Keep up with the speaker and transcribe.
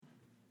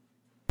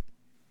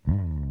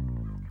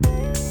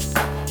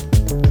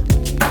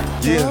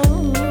Yeah.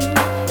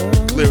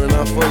 Clear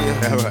enough for you?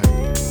 All right.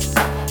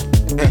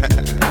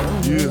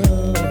 Yeah.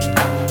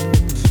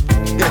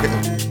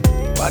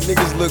 Why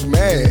niggas look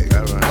mad?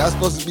 All right. Y'all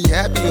supposed to be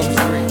happy on the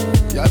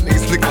street. Y'all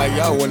niggas look like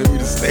y'all wanted me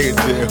to stay in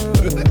jail.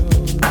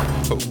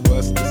 Oh,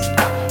 busters.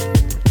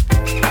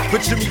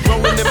 Picture me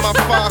rolling in my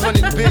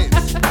 500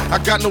 Benz. I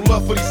got no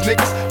love for these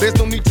niggas. There's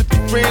no need to be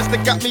friends. They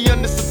got me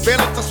under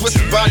surveillance. I swear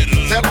somebody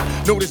can tell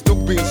it. Know this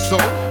dope being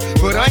sold,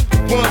 but I ain't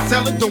the one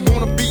selling. Don't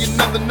wanna be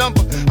another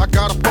number. I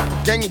got a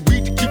fucking gang of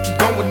weed to keep them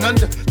going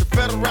under. The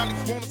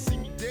federalists wanna see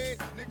me dead.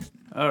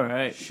 All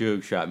right.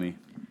 Suge shot me.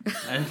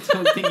 I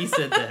don't think he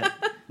said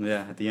that.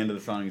 Yeah, at the end of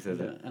the song he said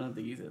that. I don't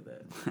think he said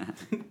that.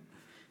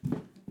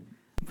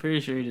 I'm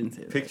pretty sure he didn't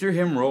say that. Picture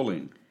him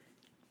rolling.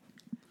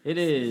 It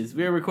is.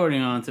 We are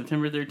recording on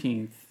September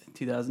 13th,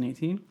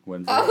 2018.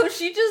 Wednesday. Oh,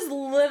 she just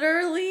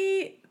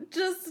literally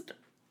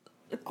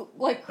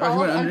like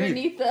crawled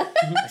underneath the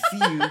I see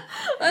you.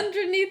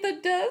 underneath the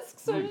desk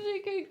so she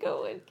could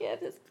go and get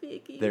his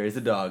piggy. There is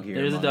a dog here.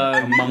 There's a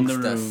dog in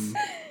amongst the us. room.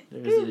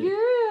 Good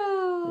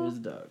girl. There's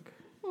a dog.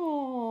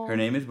 Aww. Her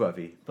name is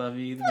Buffy.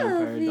 Buffy, the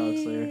vampire dog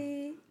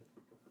slayer.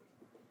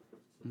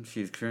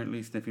 She is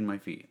currently sniffing my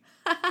feet.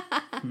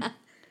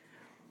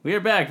 We are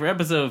back for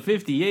episode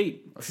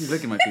 58. Oh, she's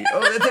licking my feet.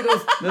 Oh, that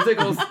tickles. That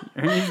tickles.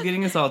 Ernie's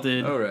getting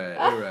assaulted. All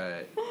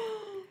right.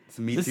 It's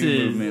a Me This Too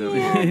is- movement over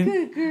Yeah, here.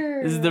 good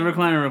girl. This is the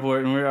recliner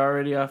report, and we're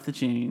already off the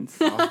chains.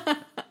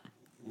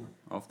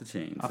 Off the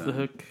chain. Off the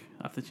hook.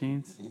 Off the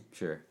chains.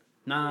 Sure.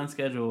 Not on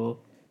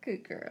schedule.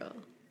 Good girl.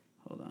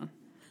 Hold on.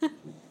 Let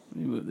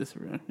me move this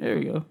around. There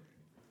we go.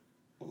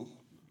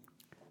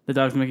 The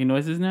dog's making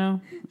noises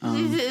now.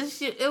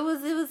 It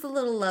was a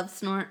little love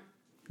snort.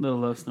 Little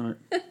love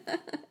snort.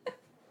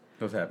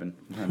 Those happen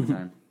from time to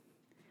time.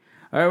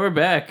 All right, we're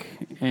back,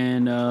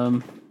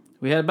 and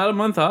we had about a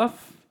month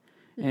off,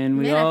 and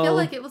we I feel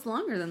like it was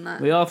longer than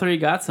that. we all three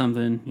got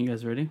something. You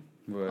guys ready?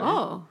 What?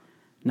 Oh.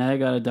 Now I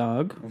got a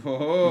dog.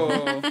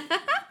 Oh.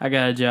 I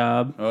got a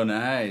job, Oh,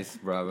 nice.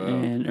 Bravo.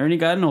 and Ernie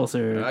got an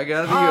ulcer. I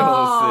got the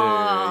ulcer.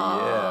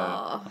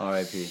 Yeah.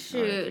 R.I.P.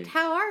 Shoot. R.I.P.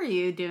 How are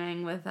you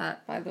doing with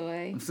that, by the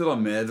way? I'm still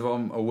on meds. Well,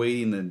 I'm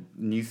awaiting the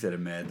new set of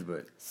meds,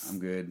 but I'm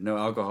good. No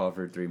alcohol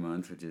for 3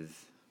 months, which is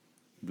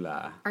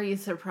blah. Are you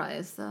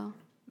surprised, though?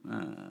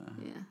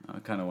 Yeah. I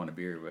kind of want a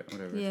beer, but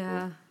whatever.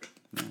 Yeah.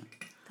 It's cool.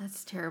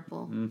 That's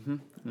terrible.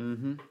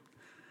 Mm-hmm.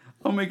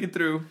 I'll make it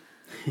through.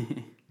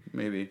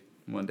 Maybe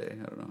one day.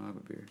 I don't know. I'll have a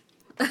beer.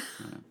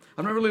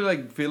 I'm not really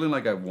like feeling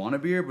like I want a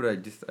beer, but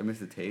I miss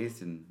the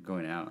taste and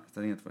going out. I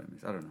think that's what I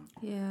miss. I don't know.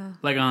 Yeah.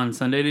 Like on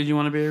Sunday, did you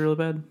want to be real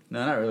bad?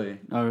 No, not really.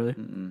 Oh, really?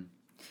 Mm-mm.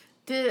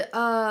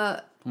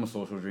 I'm a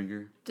social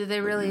drinker. Did they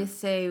really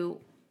say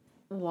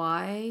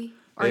why?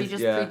 Or are you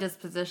just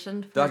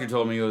predispositioned? Doctor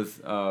told me it was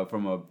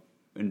from a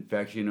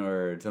infection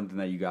or something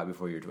that you got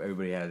before you're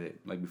everybody has it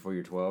like before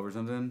you're 12 or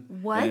something.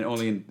 What? And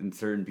only in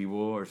certain people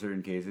or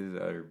certain cases,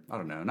 or I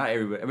don't know. Not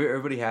everybody. I mean,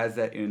 everybody has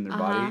that in their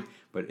body,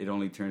 but it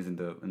only turns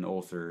into an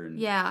ulcer in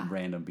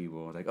random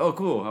people. It's like, oh,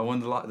 cool! I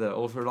won the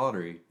ulcer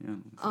lottery. Yeah.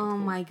 Oh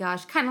my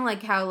gosh! Kind of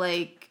like how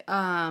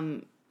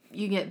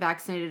you get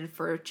vaccinated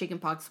for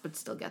chickenpox but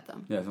still get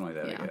them. Yeah, something like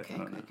that. Yeah. I guess. Okay. I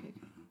don't know.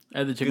 I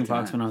had the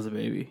chickenpox when I was a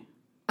baby.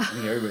 I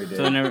think everybody did.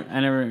 So I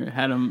never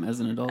had them as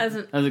an adult. As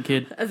a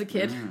kid. As a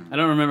kid. I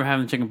don't remember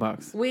having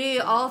chickenpox. We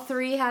all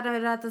three had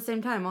it at the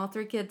same time. All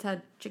three kids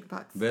had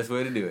chickenpox. Best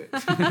way to do it.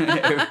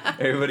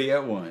 Everybody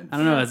at once. I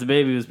don't know. As a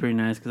baby, it was pretty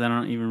nice because I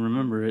don't even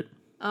remember it.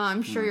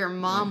 I'm sure your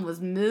mom was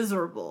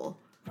miserable.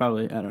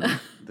 Probably. I don't know.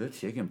 The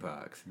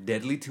chickenpox.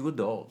 Deadly to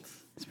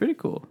adults. It's pretty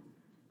cool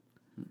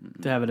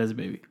to have it as a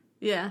baby.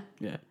 Yeah.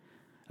 Yeah.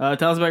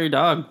 Tell us about your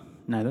dog,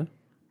 Nida.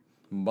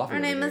 Buffy Her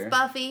name is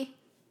Buffy.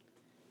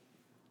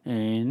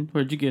 And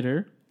where'd you get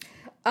her?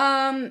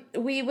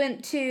 We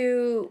went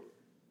to,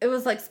 it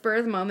was like spur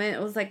of the moment.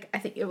 It was like, I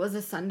think it was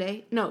a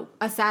Sunday. No,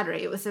 a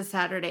Saturday. It was a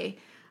Saturday.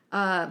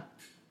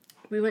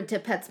 We went to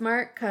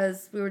PetSmart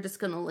because we were just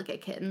going to look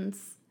at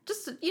kittens.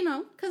 Just,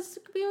 because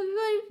we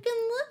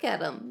can look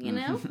at them,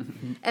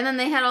 And then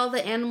they had all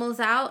the animals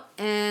out.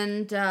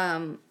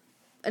 And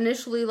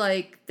initially,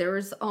 like, there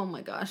was, oh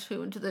my gosh, we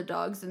went to the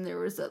dogs and there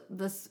was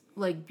this,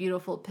 like,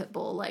 beautiful pit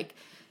bull.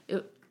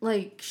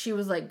 She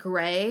was, like,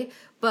 gray.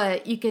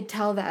 But you could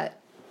tell that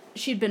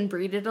she'd been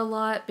breeded a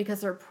lot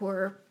because her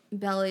poor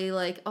belly,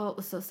 like, oh, it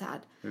was so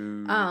sad.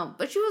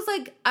 But she was,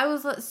 like, I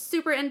was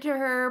super into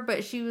her,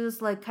 but she was,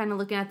 like, kind of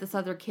looking at this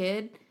other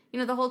kid,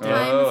 the whole time.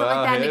 And stuff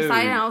like that and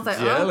excited. And I was like,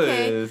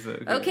 jealous.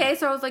 Okay.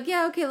 So I was like,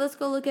 yeah, okay, let's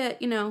go look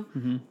at, Your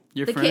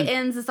the friend.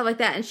 kittens and stuff like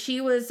that. And she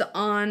was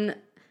on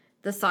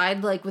the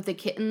side, like, with the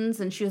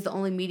kittens, and she was the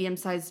only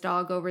medium-sized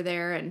dog over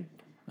there. And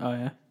Oh,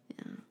 yeah?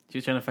 She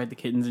was trying to fight the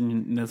kittens,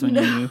 and that's when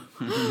you knew.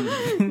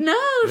 no,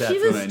 That's she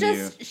when was I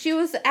just, knew. she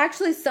was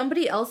actually,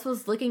 somebody else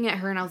was looking at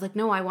her, and I was like,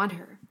 no, I want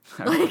her.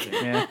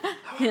 Yeah.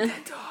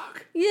 That dog.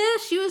 Yeah,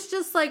 she was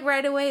just, like,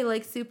 right away,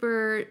 like,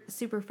 super,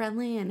 super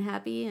friendly and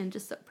happy and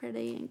just so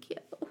pretty and cute.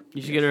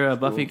 You should get her a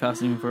Buffy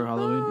costume for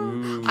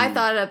Halloween. I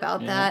thought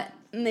about that.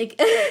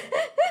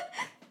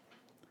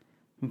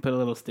 And put a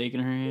little steak in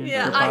her hand.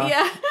 Yeah, or paw.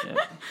 yeah.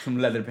 Some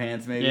leather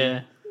pants, maybe.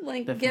 Yeah,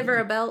 Like, Definitely. give her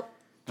a belt.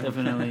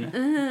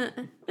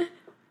 definitely.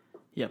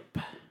 Yep.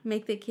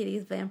 Make the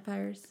kitties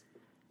vampires.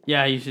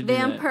 Yeah, you should do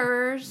that.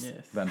 Vampires.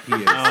 Yes.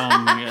 Vampires.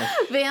 Oh my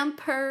gosh.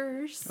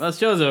 Vampires. Well, the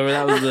show's over.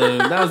 That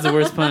was the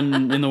worst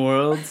pun in the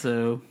world.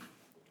 So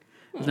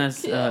it's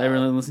nice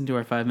everyone listen to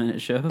our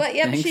 5-minute show. But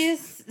yep, Thanks.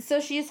 she's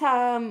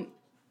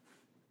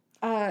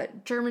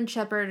German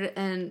Shepherd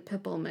and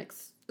Pitbull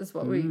mix is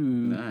what we Ooh.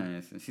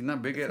 Nice. And she's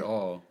not big at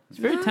all. It's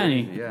very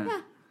tiny.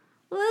 Yeah.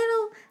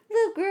 little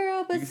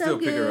girl, but You can so still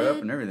good. pick her up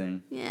and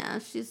everything. Yeah,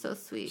 she's so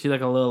sweet. She's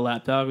like a little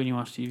lap dog when you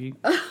watch TV.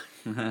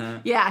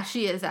 Yeah,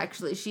 she is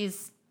actually.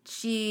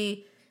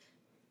 She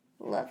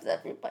loves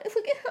everybody.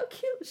 Look at how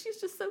cute. She's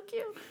just so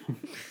cute.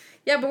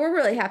 Yeah, but we're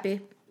really happy.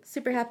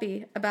 Super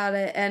happy about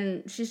it.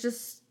 And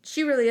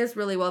she really is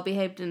really well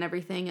behaved and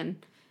everything.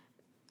 And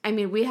I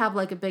mean, we have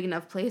like a big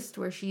enough place to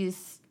where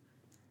she's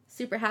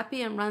super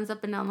happy and runs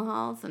up and down the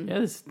halls. And Yeah,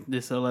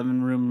 this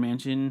 11-room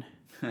mansion.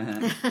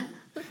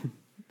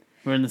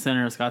 We're in the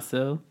center of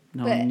Scottsdale.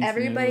 No one but needs to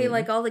everybody, know.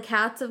 like all the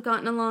cats, have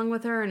gotten along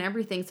with her and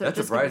everything. So That's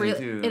it just surprising,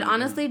 too. It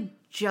honestly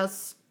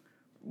just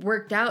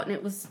worked out, and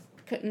it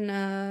couldn't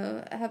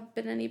have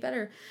been any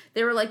better.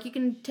 They were like, you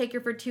can take her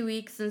for 2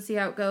 weeks and see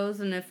how it goes,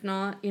 and if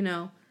not,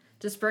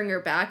 just bring her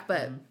back.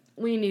 But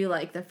we knew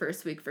like the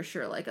first week for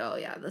sure, like, oh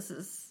yeah, this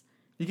is.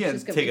 You can't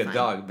She's gonna take be a fine.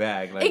 dog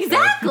back. Like,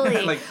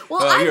 Exactly. like, well,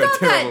 oh, I you're a thought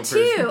terrible that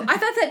too. person. I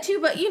thought that too,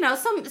 but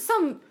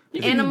some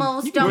You can-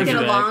 animals you can don't bring get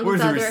her back. along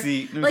Where's with the other.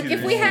 receipt? Let me Like see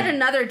if the we had receipt.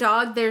 another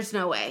dog, there's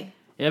no way.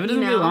 Yeah, if it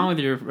doesn't you get know? along with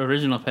your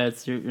original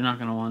pets, you're not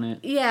going to want it.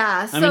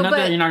 Yeah. So, I mean, not but,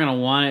 that you're not going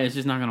to want it, it's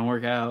just not going to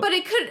work out. But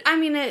it could, I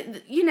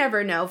mean, you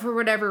never know for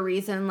whatever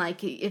reason,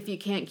 like if you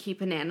can't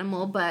keep an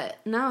animal. But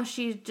no,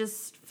 she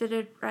just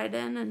fitted right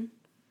in, and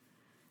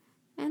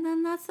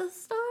then that's the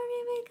story.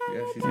 We got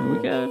Yeah, a she's cool. We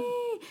got doggy.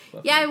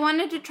 Yeah, I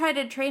wanted to try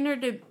to train her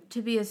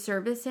to be a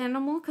service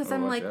animal because Oh,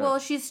 I'm watch like, out. well,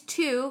 she's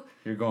 2,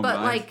 You're going but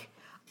blind. like,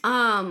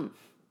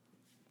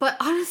 but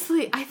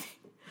honestly, I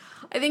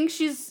think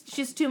she's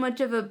too much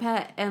of a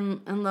pet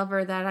and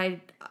lover that I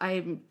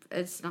don't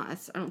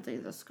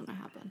think that's gonna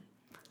happen.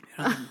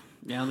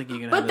 Yeah, I don't think you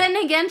can But have then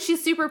again,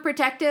 she's super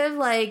protective.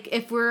 Like,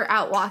 if we're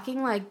out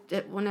walking, like,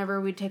 whenever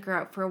we take her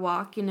out for a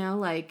walk,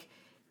 like,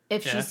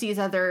 if she Yeah. sees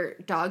other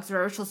dogs or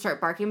whatever, she'll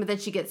start barking, but then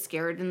she gets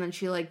scared, and then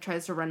she, like,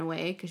 tries to run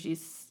away because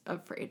she's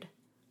afraid.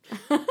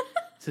 it.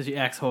 So she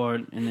acts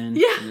hard, and then...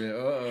 Yeah. Yeah,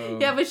 uh-oh.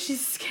 Yeah, but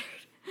she's scared.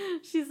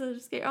 She's so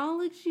scared. Oh,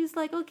 look, she's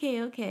like,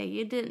 okay,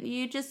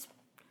 you just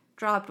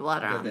dropped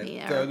water Got on that me.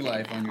 thug Okay,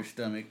 life now. on your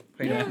stomach.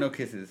 Hey, Yeah. no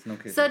kisses, no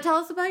kisses. So tell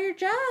us about your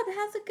job.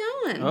 How's it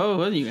going? Oh,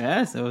 what did you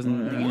ask? I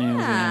wasn't thinking anyone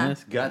was going Yeah. to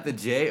ask. Got the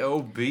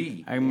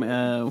J-O-B.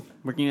 I'm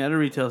working at a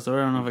retail store.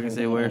 I don't know if I can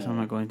say where, so I'm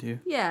not going to.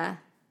 Yeah.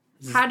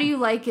 How do you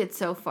like it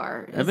so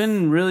far? I've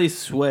been really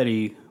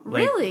sweaty.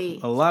 Like, Really?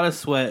 A lot of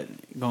sweat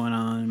going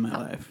on in my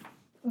life.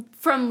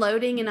 From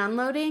loading and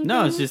unloading?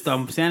 No, it's things? just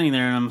I'm standing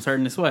there and I'm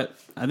starting to sweat.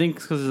 I think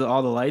it's because of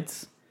all the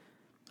lights.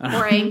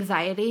 Or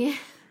anxiety.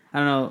 I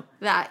don't know.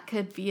 That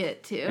could be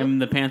it too.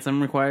 And the pants I'm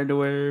required to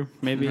wear,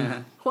 maybe.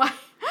 Why?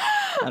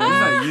 I'm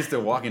not used to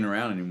walking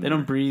around anymore. They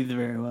don't breathe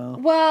very well.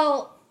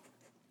 Well,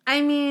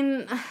 I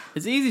mean,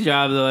 It's an easy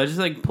job, though. I just,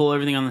 like, pull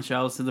everything on the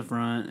shelves to the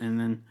front and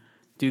then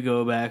do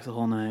go backs the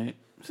whole night.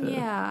 So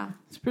yeah.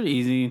 it's pretty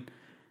easy.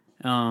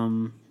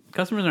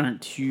 Customers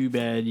aren't too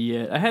bad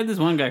yet. I had this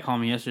one guy call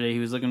me yesterday. He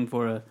was looking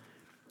for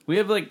we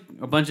have, like,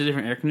 a bunch of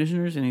different air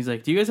conditioners, and he's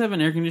like, do you guys have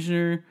an air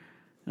conditioner?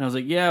 And I was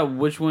like, yeah,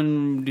 which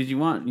one did you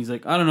want? And he's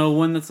like, I don't know,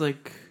 one that's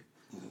like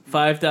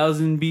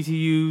 5,000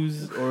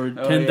 BTUs or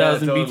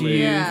 10,000 BTUs.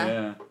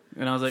 Yeah.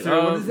 And I was like,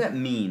 Sir, what does that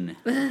mean?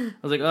 I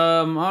was like,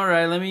 all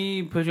right, let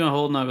me put you on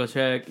hold and I'll go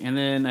check. And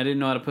then I didn't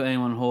know how to put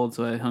anyone on hold,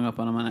 so I hung up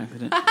on him on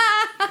accident.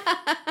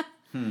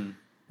 That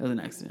was an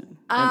accident.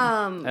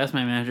 I asked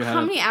my manager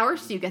How many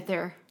hours do you get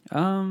there?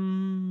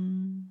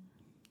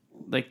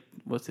 like,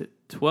 what's it,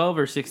 12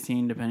 or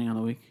 16, depending on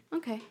the week.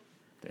 Okay.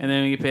 And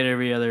then we get paid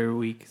every other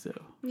week, so,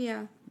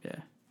 Yeah. yeah.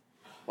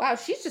 Wow,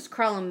 she's just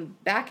crawling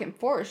back and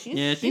forth. She's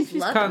Yeah, I think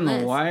she's loving caught in the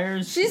this.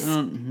 wires. She's- I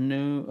don't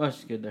know. Oh,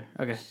 she's good there.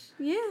 Okay.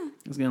 Yeah. I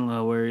was getting a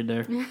little worried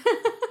there.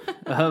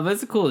 But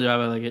it's a cool job.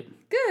 I like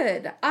it.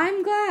 Good.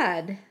 I'm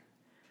glad.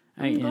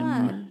 I I'm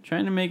am glad.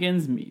 trying to make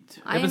ends meet.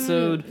 I'm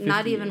Episode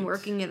not 58. even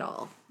working at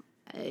all.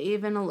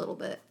 Even a little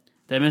bit.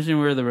 Did I mention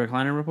we're the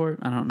recliner report?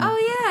 I don't know. Oh,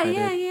 if I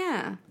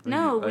yeah. did.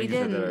 No, I we think you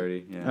said didn't. that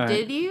already. Yeah. All right.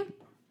 Did you?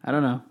 I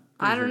don't know.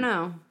 I don't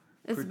know.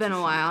 It's been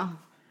a while.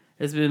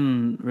 It's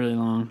been a really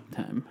long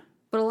time.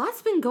 But a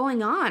lot's been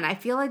going on. I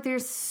feel like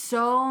there's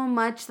so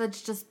much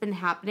that's just been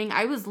happening.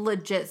 I was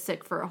legit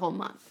sick for a whole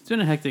month. It's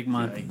been a hectic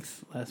month.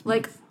 Yikes. Last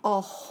Like month.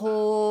 a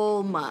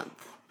whole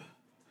month.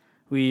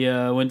 We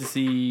went to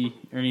see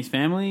Ernie's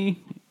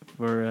family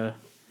for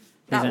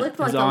That his, looked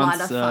like his a lot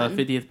aunt's of fun.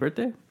 50th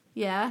birthday.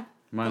 Yeah.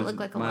 Minus, That looked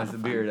like a lot minus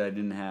of the fun. beard I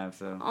didn't have,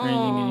 so.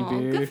 Oh, Any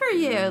beer? good for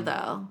you,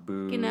 though.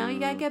 Boo. You know, you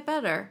gotta get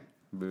better.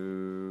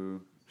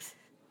 Boo.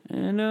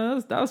 And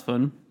that was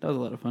fun. That was a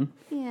lot of fun.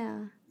 Yeah.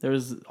 there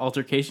was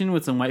altercation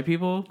with some white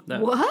people.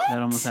 That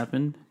almost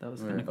happened. That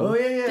was kind of cool. Oh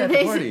yeah, at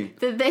the party.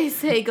 Did they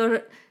say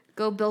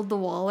go build the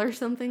wall or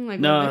something? Like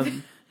no,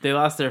 they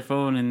lost their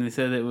phone and they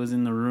said it was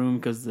in the room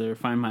because they're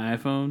Find My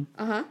iPhone.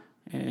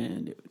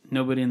 And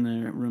nobody in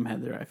the room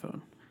had their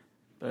iPhone,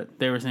 but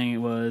they were saying it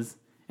was.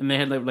 And they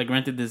had like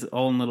rented this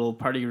own little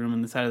party room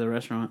on the side of the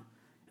restaurant,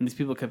 and these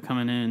people kept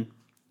coming in.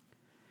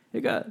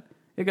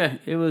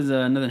 It was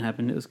nothing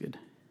happened. It was good.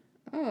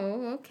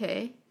 Oh,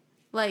 okay.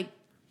 Like,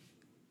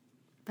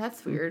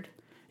 that's weird.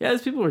 Yeah,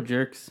 these people were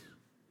jerks.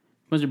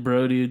 Bunch of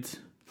bro dudes.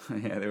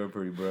 Yeah, they were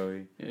pretty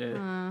broy.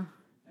 Yeah,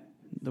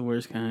 the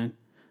worst kind.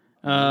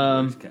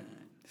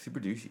 Super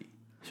douchey.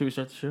 Should we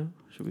start the show?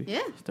 Should we?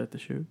 Yeah. Start the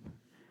show.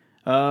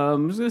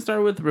 I'm just gonna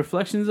start with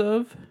reflections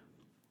of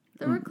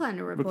The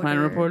Recliner Reporter.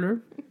 Recliner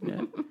Reporter.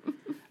 Yeah.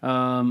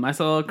 I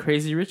saw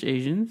Crazy Rich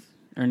Asians.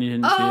 Ernie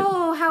didn't see it.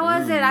 Oh, how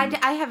was it?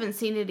 I haven't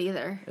seen it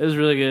either. It was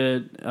really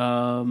good.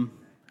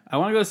 I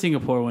want to go to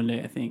Singapore one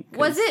day, I think.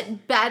 Was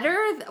it better?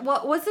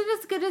 Was it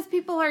as good as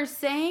people are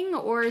saying?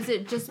 Or is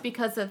it just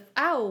because of...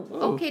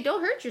 okay,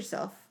 don't hurt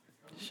yourself.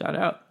 Shout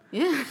out.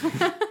 Yeah.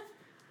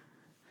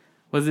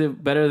 Was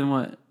it better than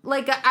what?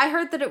 Like, I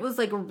heard that it was,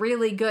 like,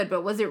 really good,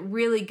 but was it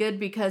really good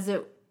because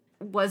it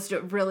was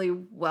a really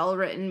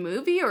well-written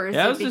movie? Or is it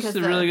it was because just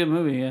a really good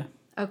movie, yeah.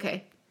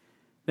 Okay.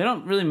 They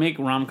don't really make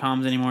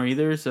rom-coms anymore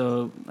either,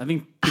 so I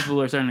think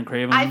people are starting to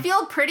crave them. I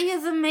Feel Pretty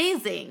is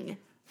amazing.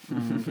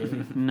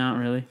 Okay. Not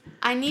really.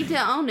 I need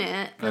to own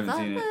it. I haven't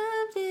seen it.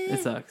 Loved it.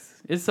 It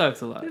sucks. It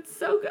sucks a lot. It's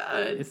so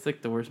good. It's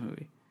like the worst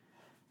movie.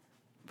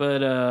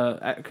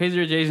 But Crazy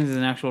Rich Asians is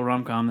an actual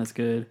rom-com that's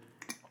good.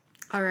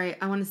 All right,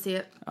 I want to see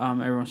it.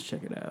 Everyone should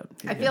check it out.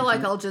 I feel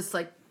like I'll just,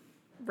 like,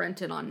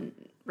 rent it on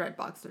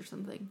Redbox or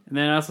something. And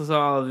then I also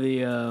saw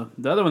the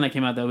other one that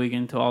came out that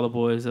weekend, To All the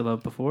Boys I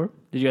Loved Before.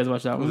 Did you guys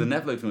watch that It was a one?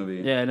 Netflix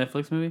movie. Yeah,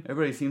 Netflix movie.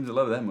 Everybody seems to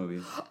love that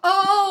movie.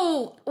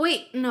 Oh,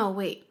 wait.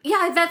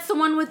 Yeah, that's the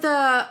one with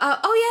the...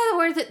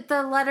 where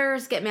the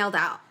letters get mailed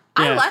out.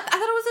 Yeah. I thought it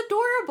was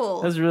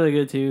adorable. That was really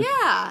good, too.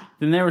 Yeah.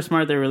 Then they were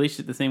smart. They released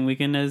it the same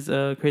weekend as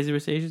Crazy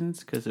Rich Asians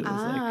because it was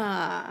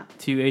like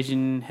 2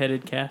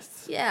 Asian-headed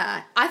casts.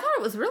 Yeah. I thought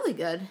it was really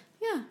good.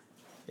 Yeah.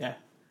 Yeah.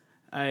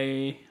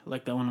 I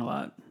like that one a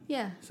lot.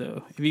 Yeah.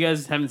 So if you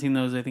guys haven't seen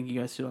those, I think you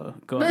guys should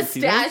go out and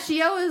see those.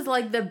 Mustachio is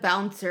like the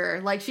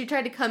bouncer. Like, she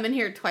tried to come in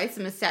here twice,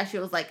 and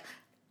Mustachio was like,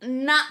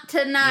 not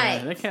tonight.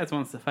 Yeah, that cat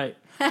wants to fight.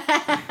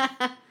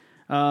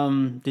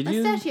 Did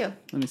Mustachio. you?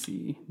 Let me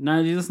see. Now,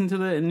 did you listen to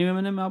the new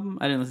Eminem album?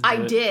 I didn't listen to it.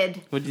 I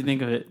did. What did you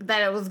think of it?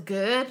 That it was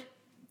good.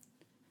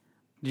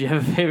 Did you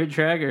have a favorite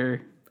track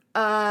or?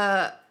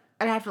 I'd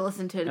have to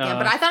listen to it again,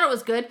 but I thought it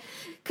was good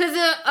because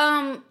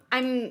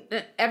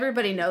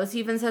everybody knows. He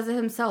even says it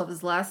himself.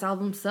 His last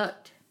album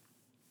sucked.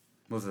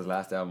 What was his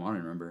last album? I don't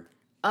remember.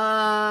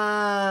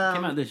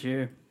 Came out this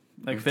year,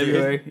 like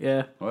February.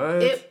 Yeah.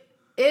 What?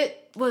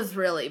 It was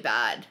really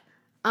bad.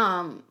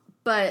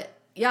 But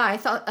yeah, I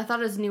thought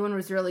his new one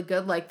was really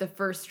good. Like the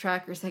first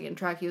track or second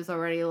track, he was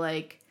already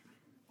like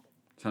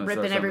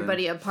ripping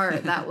everybody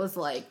apart. That was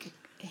like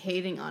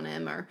hating on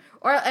him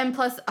and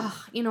plus,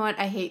 you know what?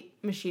 I hate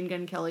Machine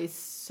Gun Kelly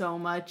so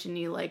much, and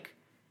you like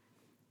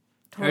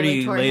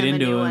totally tore him a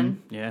new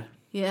one. Yeah.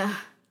 Yeah.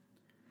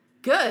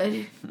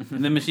 Good.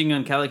 And then Machine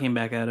Gun Kelly came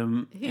back at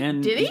him.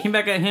 Did he? He came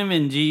back at him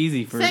and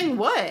G-Eazy for saying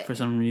what? For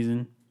some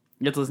reason.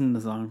 You have to listen to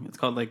the song. It's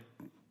called like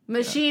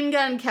Machine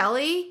Gun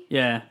Kelly?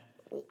 Yeah.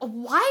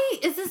 Why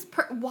is this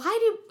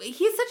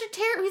he's such a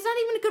he's not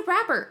even a good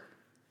rapper.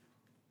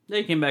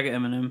 They came back at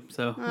Eminem,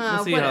 so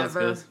we'll see how this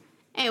goes.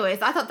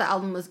 Anyways, I thought the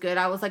album was good.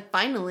 I was like,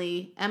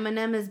 finally,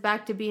 Eminem is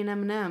back to being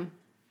Eminem.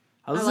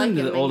 I was listening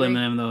to the old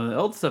Eminem though. The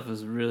old stuff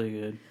was really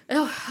good.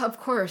 Oh, of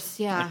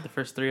course, yeah. Like the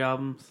first 3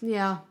 albums.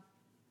 Yeah.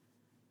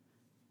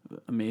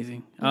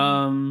 Amazing.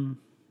 Let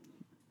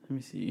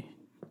me see.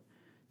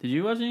 Did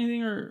you watch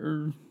anything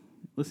or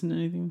listen to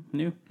anything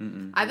new?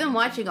 Mm-mm. I've been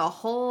watching a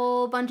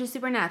whole bunch of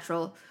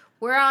Supernatural.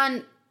 We're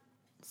on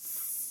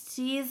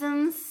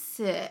season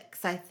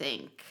 6, I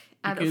think,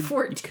 out of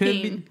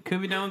 14.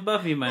 Could be done with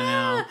Buffy by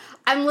now.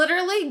 I'm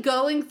literally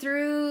going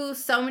through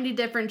so many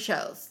different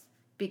shows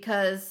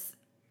because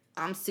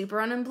I'm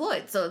super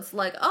unemployed. So it's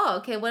like, oh,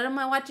 okay, what am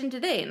I watching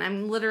today? And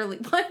I'm literally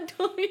like,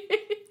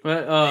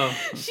 What? Oh.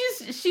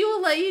 She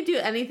will let you do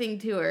anything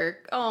to her.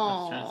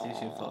 Oh. I was trying to see if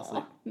she would fall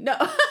asleep. No.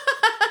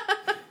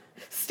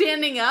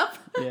 Standing up?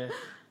 Yeah.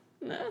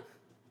 No.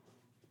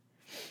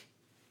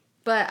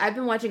 But I've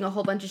been watching a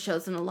whole bunch of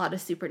shows and a lot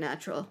of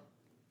Supernatural.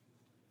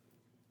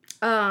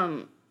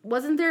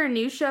 Wasn't there a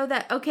new show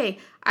that... Okay,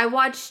 I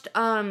watched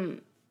the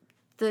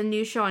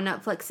new show on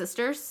Netflix,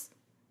 Sisters.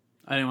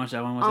 I didn't watch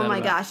that one. What's that my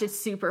about? gosh, it's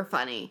super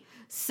funny.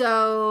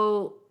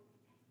 So,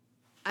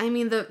 I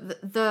mean,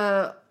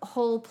 the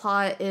whole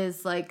plot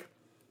is like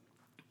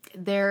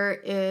there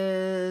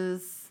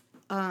is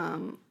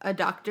a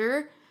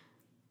doctor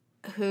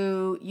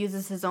who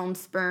uses his own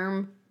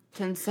sperm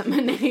to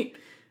inseminate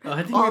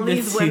all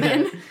these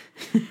women.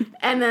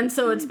 And then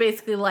so it's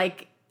basically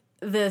like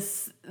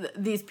these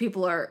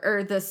people are,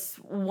 or this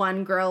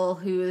one girl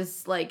who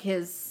is like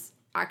his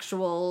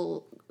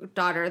actual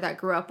daughter that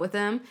grew up with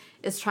him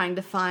is trying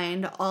to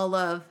find all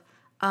of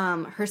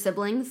her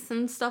siblings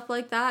and stuff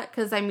like that.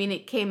 Because, I mean,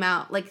 it came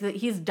out, like,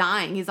 he's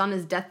dying. He's on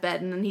his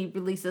deathbed, and then he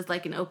releases,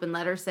 like, an open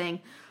letter saying,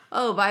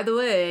 oh, by the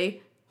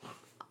way,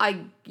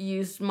 I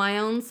used my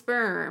own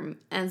sperm.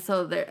 And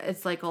so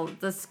it's, like, all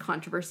this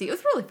controversy. It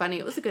was really funny.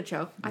 It was a good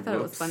show. I thought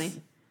it was funny.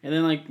 And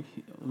then, like,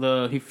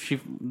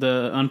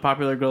 the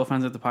unpopular girl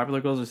finds out the popular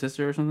girl's her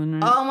sister or something,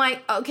 right? Oh, my...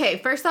 Okay,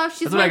 first off,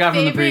 she's That's what I got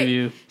favorite, from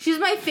the preview. She's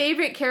my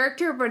favorite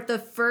character, but the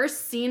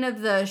first scene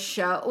of the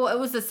show... Well, it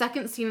was the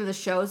second scene of the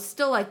show. It's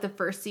still, like, the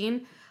first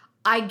scene.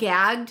 I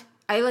gagged.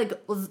 I,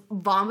 like, was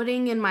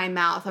vomiting in my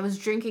mouth. I was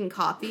drinking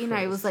coffee, and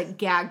I was, like,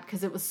 gagged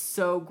because it was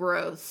so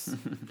gross.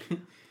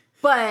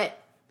 But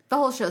the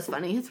whole show's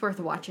funny. It's worth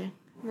watching.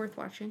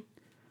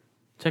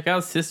 Check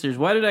out Sisters.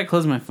 Why did I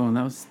close my phone?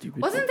 That was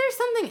stupid. Wasn't there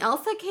something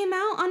else that came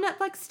out on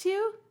Netflix,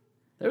 too?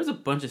 There was a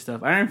bunch of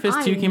stuff. Iron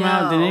Fist 2 came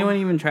out. Did anyone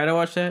even try to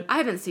watch that? I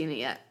haven't seen it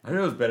yet. I heard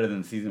it was better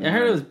than season 1. I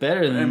heard it was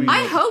better than... I mean,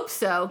 I hope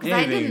so, because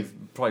I anything's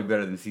didn't... probably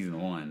better than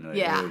season 1. Like,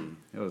 Yeah. really,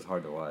 it was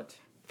hard to watch.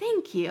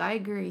 Thank you. I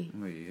agree.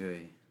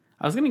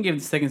 I was going to give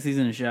the second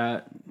season a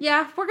shot.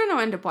 Yeah, we're going to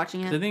end up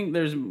watching it. I think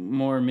there's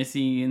more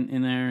Missy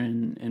in there,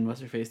 and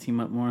What's-Her-Face team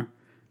up more.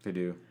 They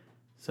do.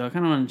 So I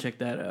kind of want to check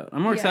that out.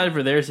 I'm more excited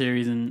for their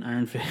series than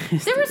Iron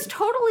Fist. There was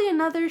totally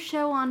another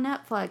show on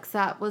Netflix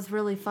that was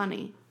really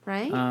funny,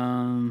 right?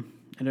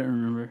 I don't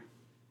remember.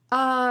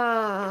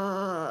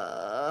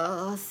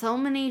 So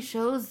many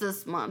shows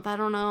this month. I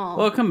don't know.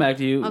 Well, I'll come back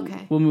to you.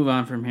 Okay. We'll move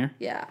on from here.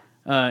 Yeah.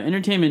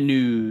 Entertainment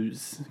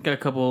news. Got a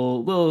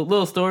couple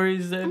little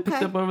stories that I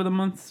picked up over the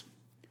months.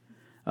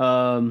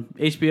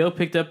 HBO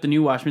picked up the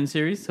new Watchmen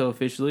series, so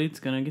officially it's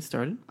going to get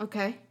started.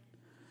 Okay.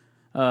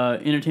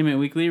 Entertainment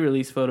Weekly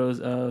released photos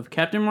of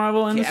Captain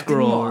Marvel and Captain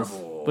the Skrulls.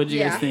 Marvel. What'd you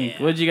guys think?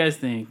 What'd you guys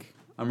think?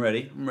 I'm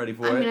ready. I'm ready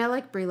for it. I mean, I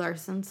like Brie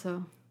Larson,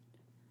 so...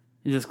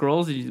 Is it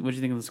Skrulls? What'd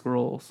you think of the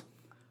Skrulls?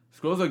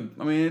 Scrolls look.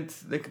 I mean,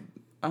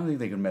 I don't think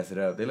they can mess it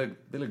up. They look.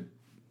 They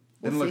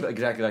don't look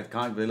exactly like the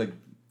comic, but they look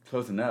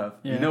close enough.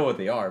 Yeah. You know what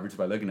they are just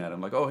by looking at them.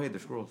 Like, oh, hey, they're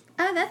scrolls.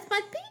 Oh, that's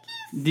my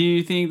piggies! Do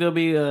you think there'll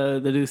be they'll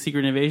do a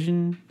Secret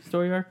Invasion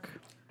story arc?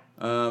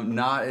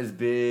 Not as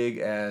big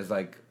as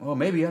like. Well,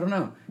 maybe, I don't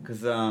know,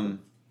 because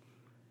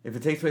if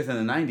it takes place in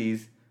the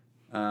 90s,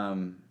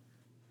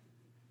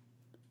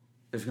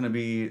 it's gonna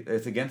be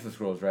against the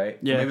scrolls, right?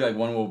 Yeah. So maybe like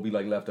one will be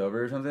like left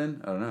over or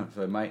something. I don't know.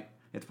 So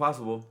it's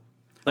possible.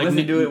 Like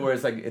Unless they do it where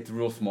it's like it's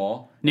real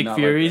small. Nick not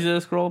Fury's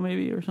like a Skrull,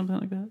 maybe, or something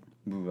like that.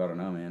 Ooh, I don't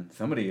know, man.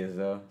 Somebody is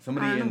though.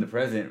 Somebody in the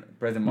present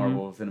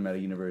Marvel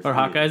Cinematic Universe. Or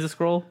Hawkeye's a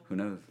Skrull. Who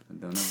knows? I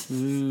don't know.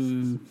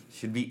 Ooh.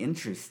 Should be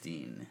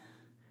interesting.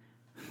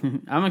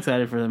 I'm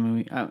excited for that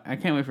movie. I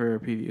can't wait for a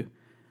preview.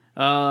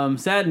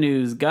 Sad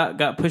news.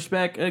 Got pushed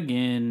back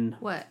again.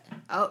 What?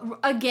 Oh,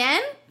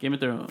 again? Game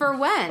of Thrones. For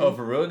when? Oh,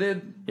 for real,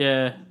 did?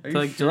 Yeah. Are It's you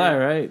like sure? July,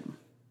 right?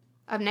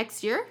 Of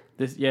next year?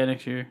 Next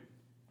year.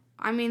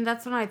 I mean,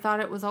 that's when I thought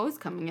it was always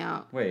coming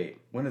out. Wait,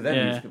 when did that?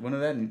 Yeah. When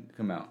did that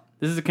come out?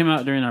 This came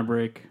out during our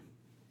break.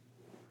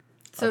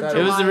 So I thought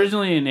It was July-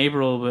 originally in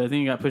April, but I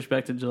think it got pushed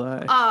back to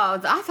July. Oh,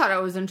 I thought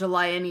it was in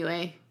July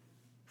anyway.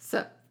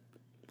 So,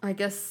 I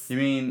guess... You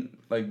mean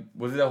like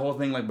was it the whole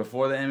thing like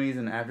before the Emmys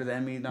and after the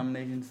Emmy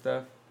nomination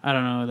stuff? I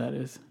don't know what that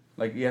is.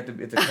 Like you have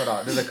to. It's a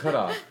cutoff. There's a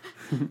cutoff.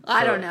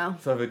 I don't know.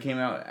 So if it came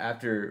out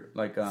after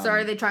like. So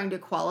are they trying to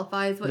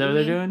qualify is Is what that you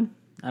what they're mean? doing?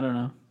 I don't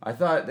know. I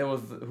thought there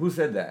was who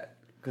said that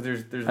because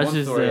there's That's one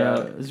just story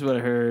out. this is what I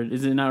heard.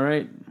 Is it not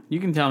right? You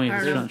can tell me if I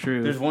it's don't know. not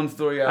true. There's one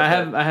story out.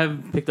 I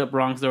have picked up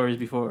wrong stories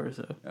before,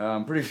 so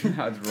I'm pretty sure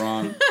that's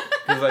wrong.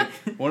 Because like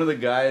one of the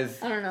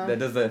guys I don't know. that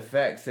does the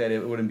effect said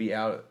it wouldn't be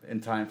out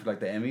in time for like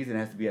the Emmys and it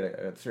has to be at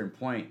a certain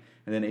point.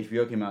 And then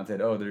HBO came out and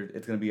said, "Oh,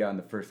 it's going to be out in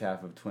the first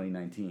half of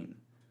 2019."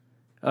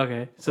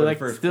 okay. So Or the like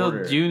first still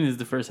quarter. June is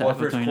the first half Well, of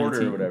first 2019.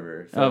 quarter or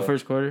whatever. Oh,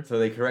 first quarter. So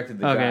they corrected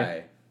the Okay.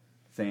 guy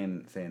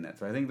saying that.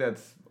 So I think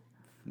that's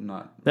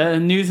not. That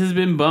news has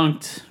been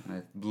bunked.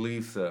 I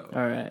believe so.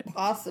 All right.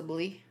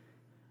 Possibly.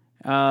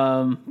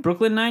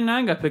 Brooklyn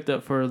Nine-Nine got picked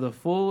up for the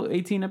full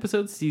 18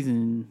 episode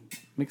season.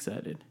 I'm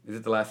excited. Is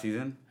it the last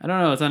season? I don't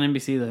know. It's on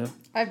NBC though.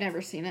 I've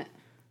never seen it.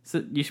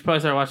 So you should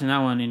probably start watching that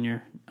one in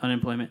your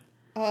unemployment.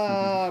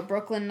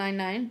 Brooklyn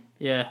Nine-Nine?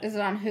 Yeah. Is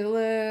it on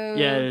Hulu?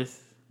 Yeah, it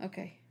is.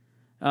 Okay.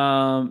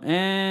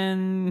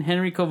 And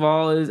Henry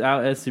Cavill is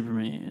out as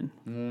Superman.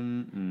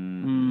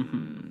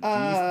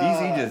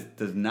 DC just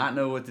does not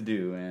know what to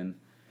do, man.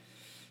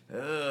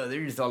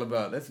 They're just all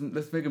about let's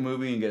make a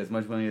movie and get as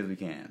much money as we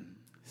can.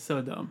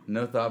 So dumb.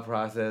 No thought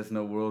process,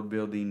 no world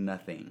building,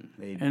 nothing.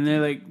 And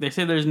they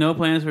say there's no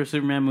plans for a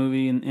Superman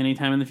movie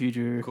anytime in the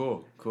future.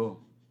 Cool.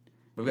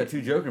 We've got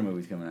 2 Joker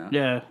movies coming out.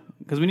 Yeah,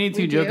 because we need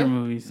 2 We Joker do?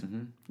 movies.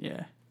 Mm-hmm.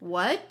 Yeah,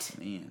 What?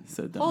 Man.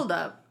 so dumb. Hold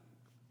up.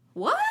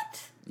 What?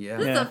 Yeah.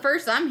 This Yeah. is the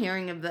first I'm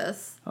hearing of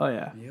this. Oh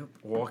yeah, Yep.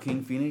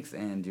 Joaquin Phoenix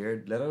and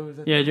Jared Leto. Is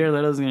that? yeah. Jared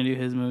Leto's gonna do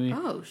his movie.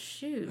 Oh,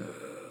 shoot.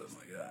 Oh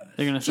my god.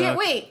 They're gonna Yeah, suck.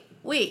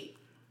 wait.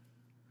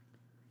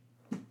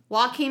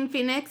 Joaquin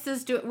Phoenix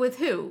is with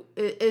who?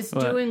 Is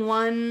What? doing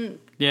one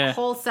Yeah.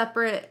 whole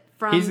separate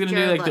from He's gonna do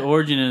Jared like the Leto.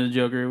 origin of the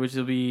Joker, which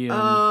will be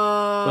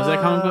what's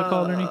that comic book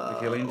called, Ernie? The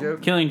Killing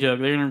Joke? Killing Joke.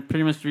 They're gonna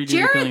pretty much redo the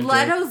Jared Killing Joke.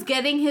 Leto's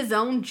getting his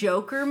own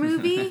Joker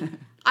movie.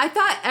 I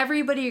thought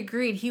everybody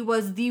agreed he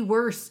was the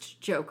worst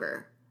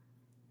Joker.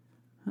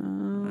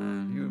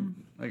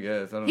 I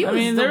guess. I don't He know. I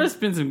mean, was there the- has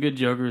been some good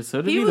Jokers,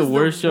 so to he be the was the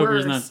worst Joker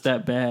is not worst.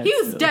 that bad. He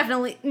was so.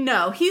 definitely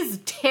he's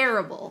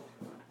terrible.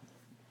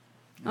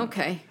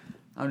 Okay,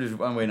 I'm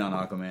waiting on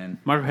Aquaman.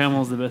 Mark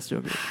Hamill's the best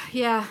Joker.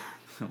 yeah.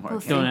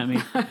 Mark Don't at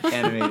me.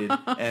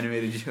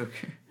 animated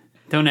Joker.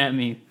 Don't at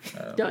me.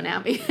 Don't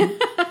at me.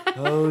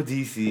 Oh,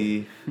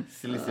 DC.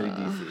 Silly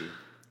DC.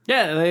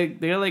 Yeah, they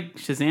got like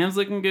Shazam's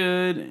looking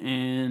good,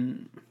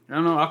 and I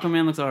don't know,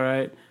 Aquaman looks all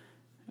right,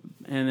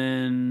 and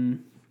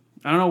then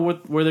I don't know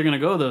where they're gonna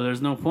go though.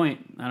 There's no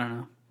point. I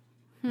don't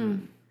know.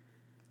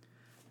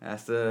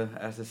 Ask the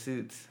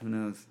suits. Who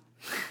knows?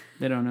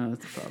 They don't know.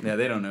 That's the problem. Yeah,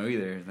 they don't know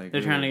either. Like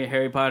They're trying to get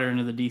Harry Potter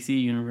into the DC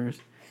universe.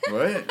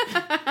 What?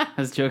 I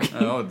was joking. I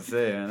don't know what to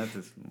say, man. That's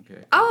just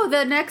okay. Oh,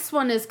 the next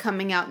one is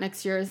coming out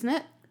next year, isn't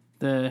it?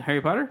 The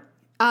Harry Potter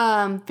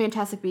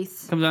Fantastic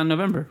Beasts. comes out in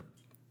November.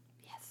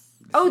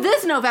 Oh,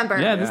 this November.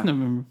 Yeah, this Yeah.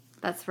 November.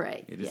 That's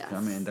right. It is yes.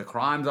 coming. The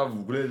Crimes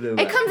of Grindelwald.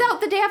 It comes out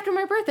the day after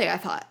my birthday, I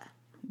thought.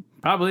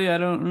 Probably. I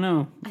don't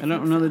know. I don't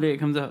think know so. the day it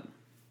comes out.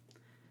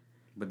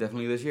 But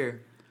definitely this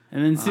year.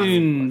 And then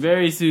soon,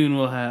 very soon,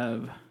 we'll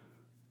have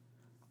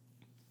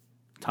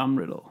Tom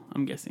Riddle.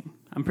 I'm guessing.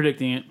 I'm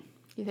predicting it.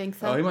 You think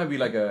so? Oh, he might have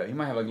like a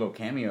little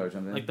cameo or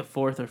something. Like the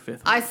 4th or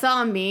 5th. I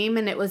saw a meme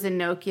and it was a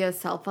Nokia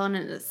cell phone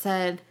and it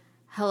said,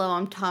 "Hello,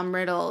 I'm Tom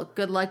Riddle.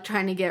 Good luck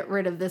trying to get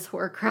rid of this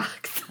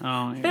Horcrux."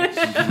 Oh, my gosh.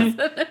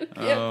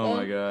 oh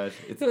my gosh.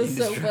 It's It was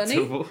so funny.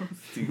 indestructible.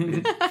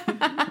 Stupid. Oh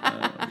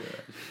my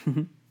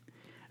gosh.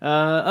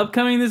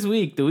 Upcoming this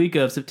week, the week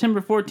of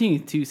September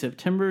 14th to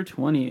September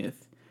 20th.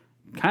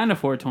 Kind of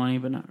 420,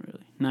 but not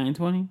really.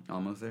 920?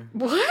 Almost there.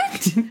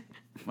 What?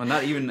 Well,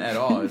 not even at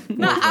all. It's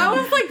No, I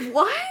was like,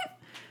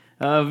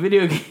 what?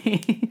 Video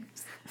games.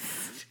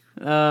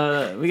 We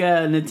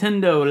got a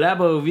Nintendo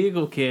Labo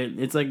vehicle kit.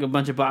 It's like a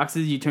bunch of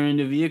boxes you turn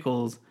into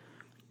vehicles.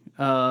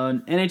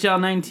 NHL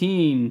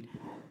 19.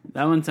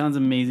 That one sounds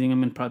amazing. I'm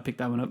going to probably pick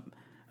that one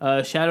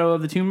up. Shadow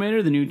of the Tomb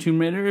Raider, the new Tomb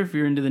Raider, if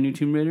you're into the new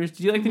Tomb Raiders.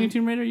 Did you like the new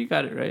Tomb Raider? You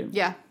got it, right?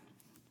 Yeah.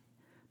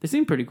 They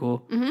seem pretty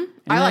cool. Mm-hmm.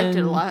 I liked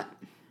it a lot.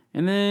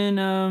 And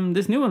then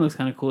this new one looks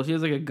kind of cool. She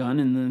has like a gun,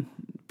 and the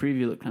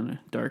preview looked kind of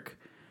dark.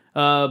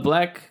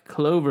 Black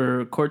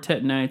Clover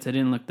Quartet Nights. I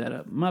didn't look that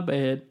up. My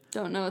bad.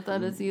 Don't know what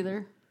that is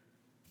either.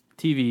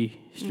 TV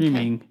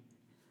streaming.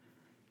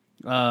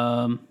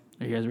 Are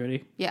you guys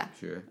ready? Yeah.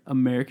 Sure.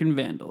 American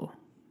Vandal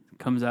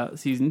comes out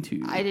season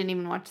 2. I didn't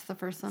even watch the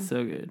first one.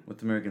 So good.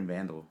 What's American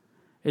Vandal?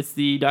 It's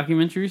the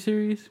documentary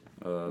series.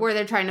 Where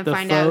they're trying to The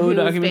find out faux who's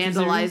documentary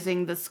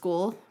vandalizing the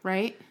school,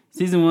 right?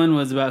 Season 1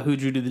 was about who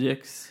drew to the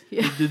dicks.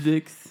 Yeah. The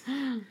dicks.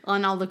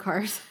 On all the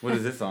cars. What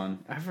is this on?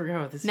 I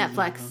forgot what this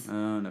Netflix.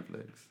 season was. Oh,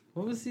 Netflix.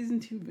 What was season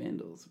 2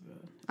 Vandals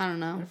about? I don't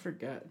know. I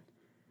forgot.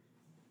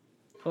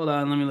 Hold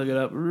on, let me look it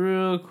up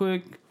real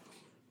quick.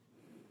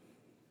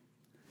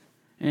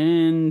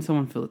 And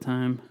someone fill the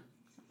time.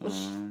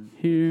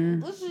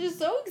 Here. She's just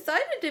so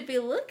excited to be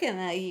looking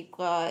at you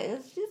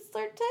guys. Just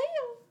our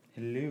tail.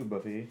 Hello,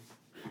 Buffy.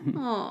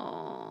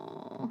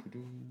 Aww.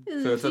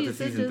 So it's up to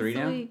season 3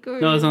 now?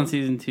 No, it's on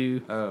season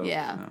 2. Oh.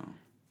 Yeah. Oh.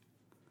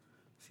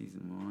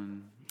 Season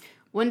 1.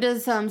 When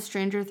does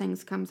Stranger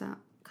Things come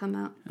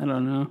out? I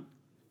don't know.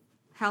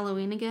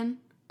 Halloween again?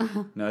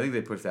 No, I think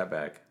they pushed that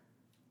back.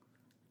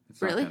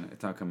 It's Really?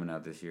 It's not coming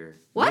out this year.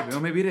 What? Maybe,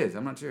 maybe it is.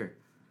 I'm not sure.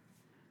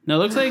 No, it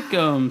looks like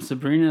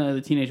Sabrina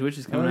the Teenage Witch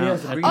is coming Oh, yeah, out.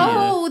 Sabrina.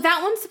 Oh, that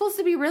one's supposed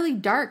to be really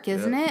dark,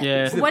 isn't it?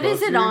 Yeah. See the What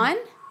is it poster? on?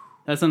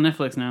 That's on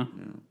Netflix now.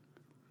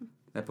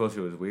 That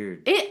poster was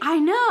weird. I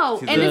know.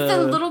 She's And it's the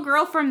the- little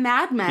girl from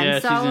Mad Men. Yeah,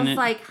 so she's I in was it.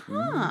 like,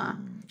 huh.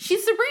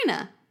 She's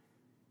Sabrina.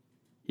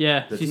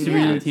 Yeah, The she's Teenage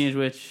Sabrina the Witch. Teenage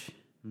Witch.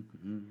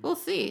 We'll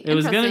see. It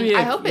was gonna be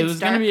I hope it it's was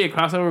dark. gonna be a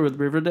crossover with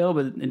Riverdale,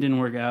 but it didn't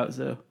work out.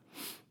 So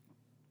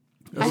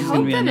I This is gonna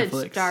hope be on that it's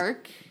Netflix.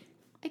 dark.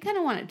 I kind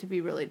of want it to be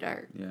really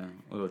dark. Yeah,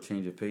 a little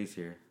change of pace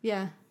here.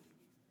 Yeah.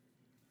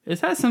 It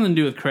has something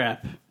to do with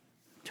crap.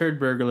 Turd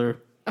burglar.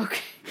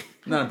 Okay.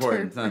 Not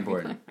important. It's not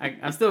important.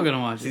 I'm still gonna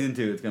watch it. Season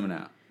 2 is coming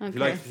out. If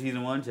you Okay. like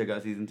season 1, check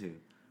out season 2.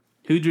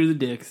 Who drew the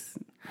dicks?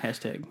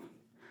 Hashtag.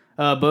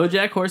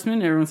 BoJack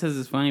Horseman. Everyone says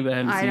it's funny, but I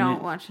haven't I seen don't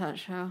it. watch that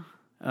show.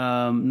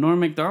 Norm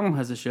Macdonald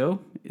has a show.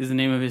 Is the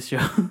name of his show?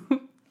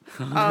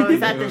 Oh, is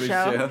that the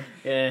show?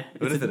 Yeah.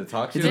 What is it? A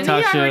talk show? it's a Didn't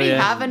talk he show, already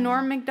yeah. have a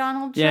Norm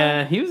Macdonald show?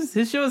 Yeah, his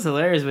show is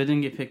hilarious, but it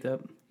didn't get picked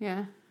up.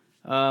 Yeah.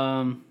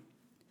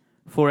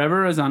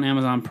 Forever is on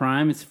Amazon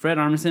Prime. It's Fred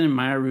Armisen and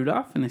Maya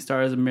Rudolph, and they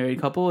star as a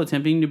married couple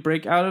attempting to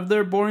break out of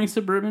their boring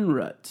suburban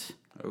rut.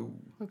 Oh.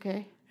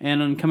 Okay.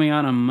 And coming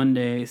out on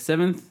Monday,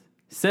 70th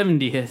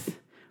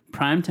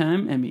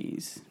Primetime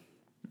Emmys.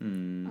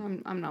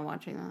 I'm not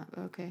watching that.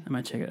 But okay. I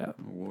might check it out.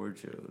 Award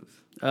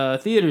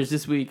shows. Theaters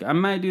this week. I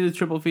might do the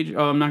triple feature.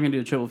 Oh, I'm not going to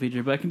do a triple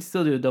feature, but I can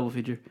still do a double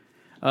feature.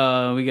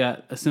 We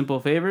got A Simple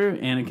Favor,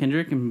 Anna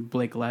Kendrick and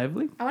Blake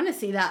Lively. I want to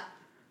see that.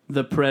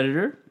 The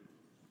Predator,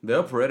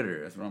 The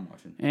Predator. That's what I'm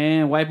watching.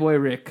 And White Boy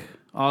Rick.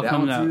 All That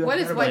coming one, out. too, I What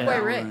is forgot White about Boy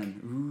that Rick?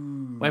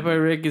 one. White Boy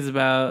Rick is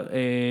about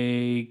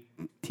a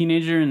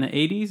teenager in the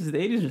 80s. Is it the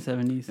 80s or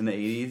 70s? In the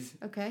 80s.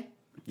 Okay.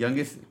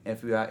 Youngest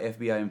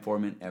FBI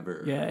informant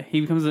ever. Yeah,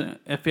 he becomes an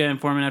FBI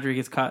informant after he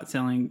gets caught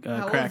selling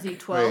How crack. old is he? Wait,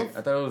 12?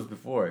 I thought it was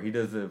before. He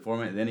does the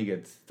informant, and then he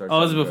starts. Oh,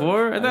 was it selling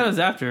before? drugs. I thought it was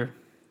after.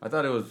 I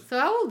thought it was. So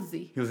how old is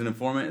he? He was an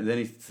informant, and then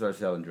he starts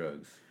selling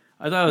drugs.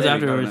 I thought it was Maybe, I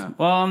afterwards. don't know.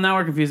 Well, now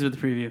we're confused with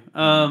the preview.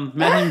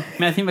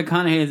 Matthew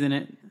McConaughey is in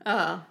it,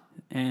 Oh.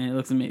 and it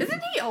looks amazing.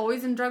 Isn't he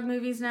always in drug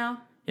movies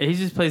now? Yeah, he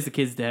just plays the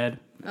kid's dad.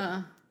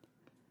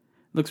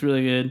 Looks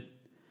really good.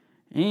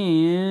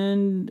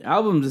 And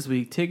albums this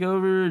week. Take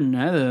Over,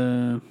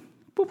 Nada.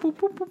 Boop, boop,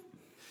 boop, boop.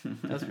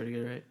 That's pretty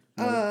good, right?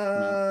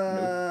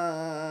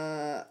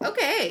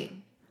 Okay.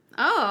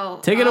 Oh.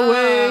 Take it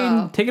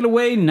away. Take it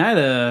away,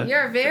 Nada.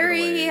 You're away.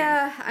 very,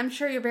 I'm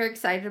sure you're very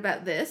excited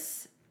about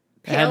this.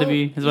 It had to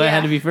be. That's why it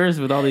had to be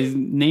first with all these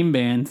name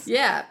bands.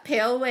 Yeah,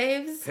 Pale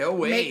Waves. Pale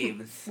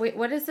Waves. Wait,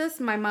 what is this?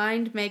 My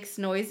Mind Makes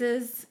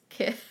Noises.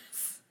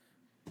 Kiss.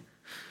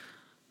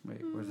 Wait,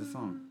 where's the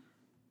song?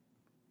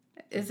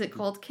 Is it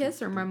called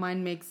Kiss or My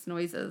Mind Makes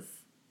Noises?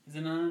 Is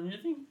it not on your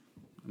thing?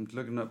 I'm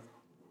looking up.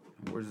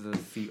 Where's the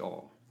see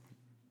all?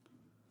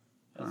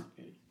 That's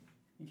good.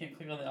 You can't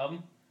click on the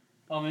album?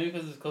 Oh, maybe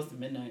because it's close to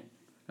midnight.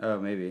 Oh,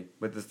 maybe.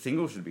 But the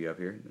single should be up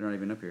here. They're not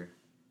even up here.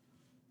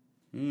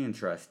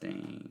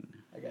 Interesting.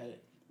 I got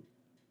it.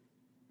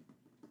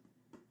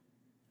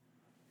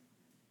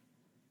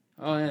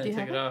 Oh, yeah, Do you take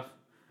have it it? off.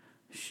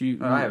 Shoot.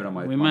 Oh, I have it on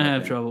my We on might my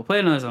have thing. trouble. Play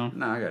another song.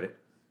 No, I got it.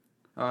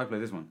 Oh, I play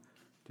this one.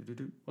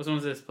 Do-do-do. What song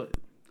is this? Play.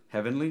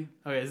 Heavenly.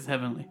 Okay, this is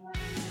Heavenly.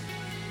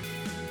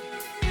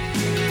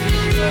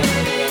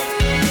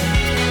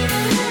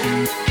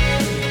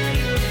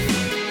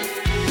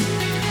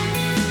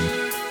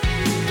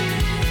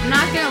 I'm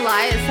not gonna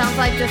lie, it sounds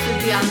like this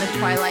would be on the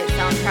Twilight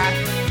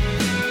soundtrack.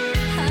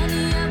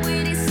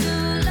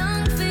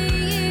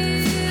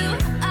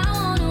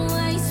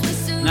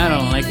 And I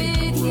don't like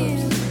it.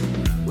 Gross.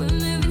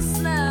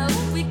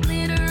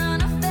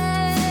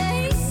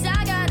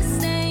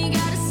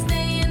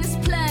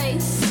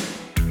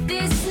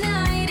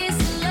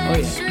 Oh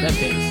yeah, that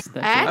bass.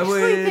 That I bass.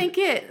 actually would- think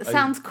it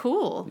sounds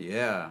cool.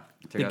 Yeah.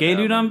 Check The out gay the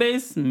dude album. on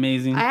bass,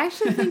 amazing. I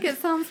actually think it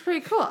sounds pretty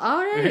cool.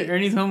 Alright.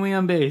 Ernie's homie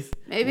on bass.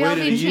 Maybe I'll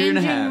Waited be a year and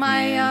a changing half,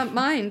 my man.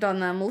 mind on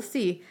them. We'll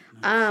see.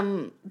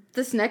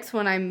 This next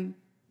one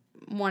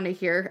want to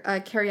hear.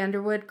 Carrie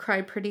Underwood,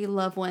 Cry Pretty,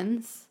 Love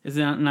Wins. Is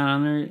it not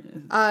on there?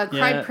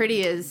 Cry Yeah.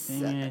 Pretty is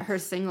Dang it. her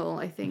single,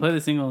 I think. Play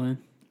the single then.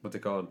 What's it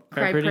called?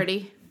 Cry Pretty?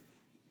 Pretty.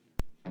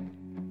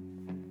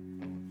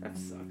 That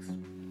sucks.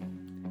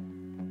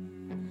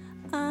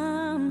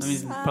 I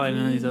mean, probably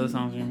none of these other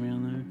songs are gonna be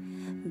on there.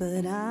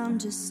 But I'm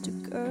just a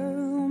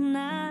girl,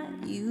 not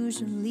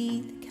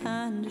usually the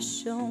kind to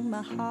show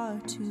my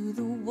heart to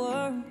the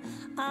world.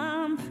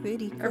 I'm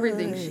pretty good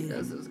Everything she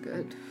does is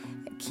good.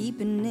 at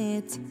keeping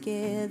it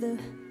together.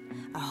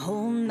 I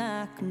hold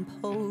my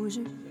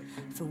composure,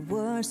 for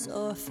worse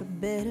or for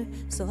better.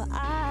 So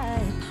I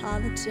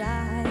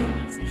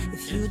apologize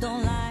if you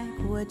don't like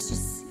what you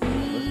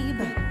see.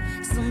 But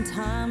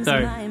sometimes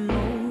Sorry. my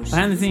emotions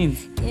Behind the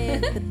scenes.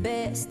 get the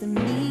best of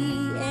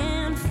me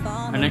and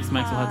fall Our next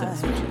mics will have to apart.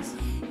 have switches.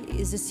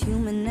 Is as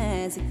human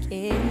as it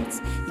gets.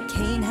 You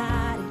can't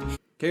hide it.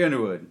 Carrie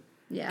Underwood.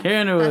 Yeah. Carrie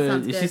that Underwood,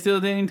 sounds is she good. still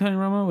dating Tony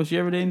Romo? Was she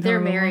ever dating Tony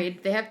They're Romo?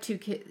 married. They have two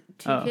kids.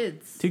 Oh,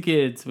 Kids. 2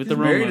 kids with She's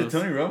the married Romos. to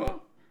Tony Romo?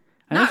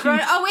 I know Not she-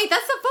 right. Oh wait,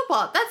 that's the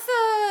football. That's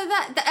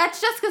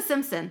Jessica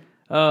Simpson.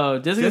 Oh,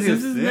 Jessica Jessica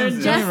Simpson's married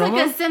to Simpson. Tony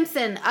Jessica Romo?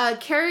 Simpson.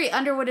 Carrie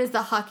Underwood is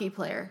the hockey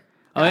player.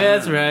 Oh yeah,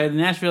 that's right. The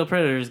Nashville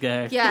Predators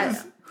guy.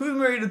 Yeah. Who's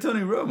married to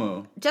Tony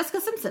Romo? Jessica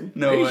Simpson.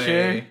 No Are you way.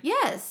 sure?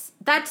 Yes.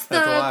 That's the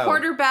That's wild.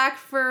 quarterback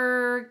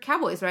for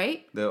Cowboys,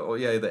 right?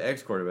 The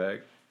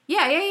ex-quarterback.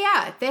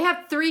 Yeah. They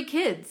have 3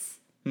 kids.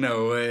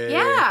 No way.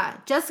 Yeah.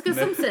 Jessica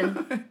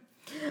Simpson.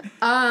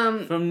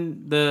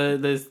 From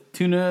the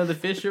tuna, the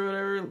fish or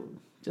whatever.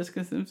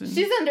 Jessica Simpson.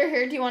 She's under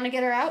here. Do you want to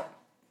get her out?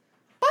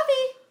 Buffy.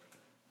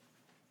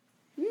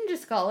 You can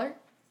just call her.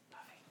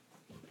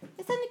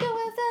 It's time to go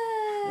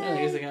outside. Yeah,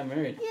 I guess they got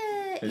married.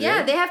 Yeah. Is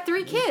Yeah, it? they have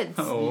 3 kids.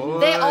 Oh,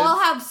 They what? all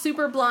have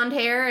super blonde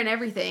hair and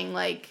everything.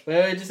 Like,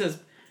 Well, it just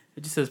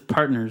says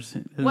partners.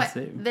 It doesn't what?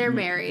 say- They're it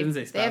married.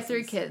 doesn't say They have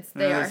 3 spouses. kids.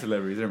 No, They they're are.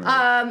 celebrities. They're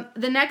married.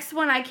 The next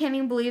one, I can't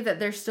even believe that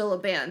they're still a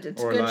band.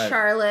 It's Or Good alive.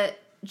 Charlotte,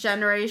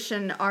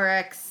 Generation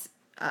RX,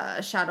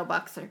 Shadow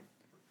Boxer.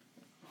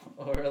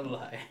 Or a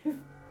lie.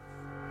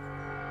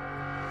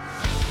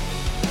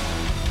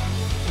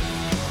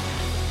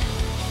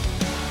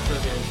 So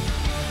good.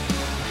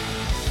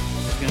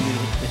 It's gonna be the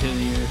hit of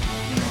the year.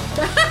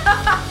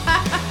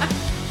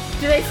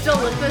 Do they still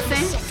look the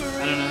same?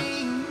 I don't know.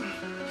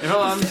 Their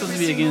whole album's supposed to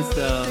be against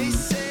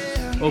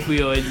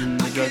opioids and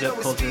the drug up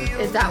culture.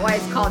 Is that why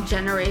it's called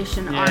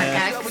Generation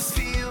Yeah. RX?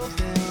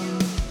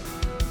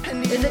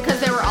 Is it because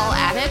they were all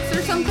addicts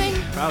or something?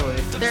 Probably.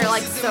 They're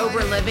like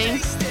sober living.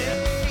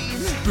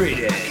 Great.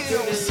 Shit,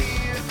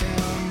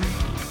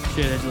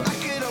 I just like.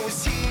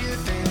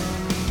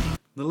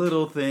 The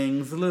little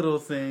things, the little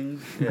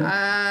things.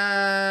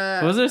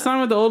 Yeah. Was there a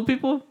song with the old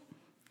people?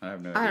 I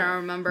have no idea. I don't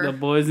remember. The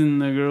boys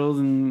and the girls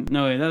and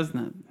no wait, that's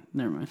not.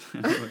 Never mind.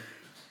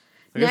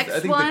 I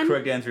think one? the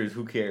correct answer is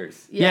who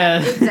cares.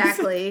 Yeah, Yeah.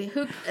 exactly.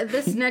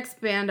 This next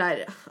band,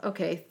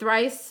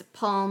 Thrice,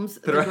 Palms,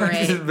 The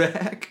Thrice is Gray.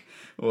 back.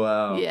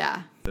 Wow.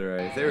 Yeah.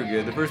 Thrice. They were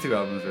good. The first two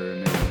albums were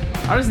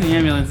amazing. Artist in the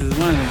Ambulance is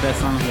one of the best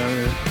songs I've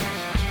ever heard.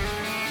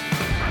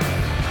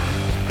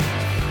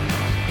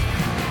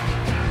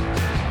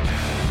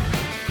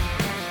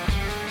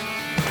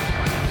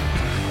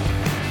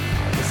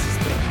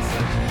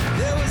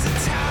 There was a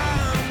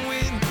time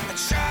when I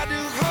tried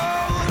to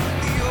hold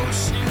the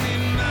ocean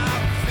in my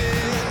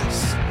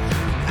fist.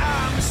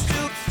 I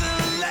mistook the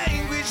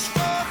language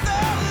for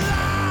the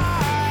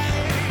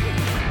lie.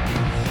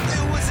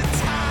 There was a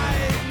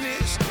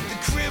tiredness that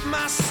gripped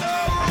my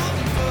soul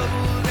and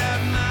bubbled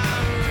at my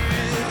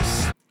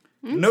wrist.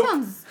 Nope.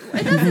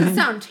 It doesn't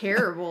sound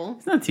terrible.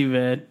 It's not too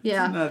bad.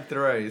 Yeah. Not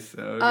Thrice.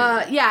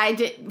 Okay. Yeah, I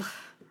did.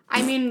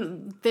 I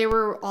mean, they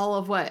were all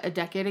of a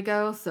decade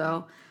ago,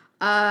 so.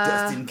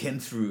 Dustin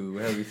Kensrue,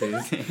 however you say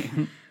his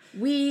name.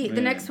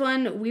 The next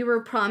one, we were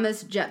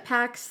promised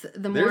jetpacks.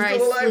 The more They're I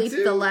still alive, sleep,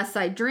 too. the less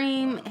I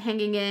dream.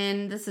 Hanging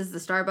in. This is the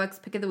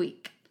Starbucks pick of the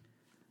week.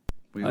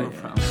 We Oh, were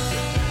yeah. promised.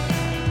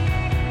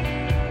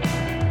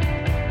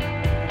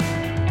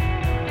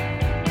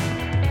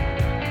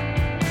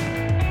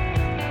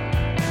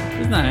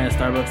 It's not at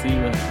Starbucks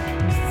either, but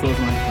it still is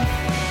my fun.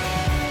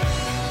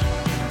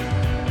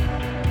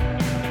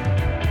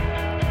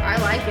 I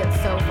like it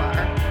so far.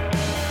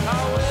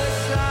 I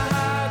wish I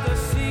had a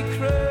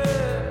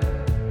secret.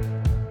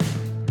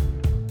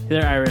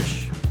 They're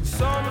Irish.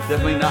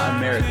 Definitely not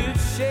American.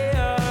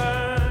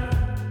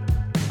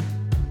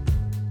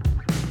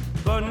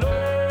 But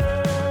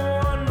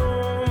no one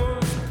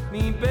knows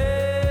me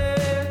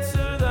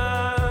better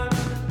than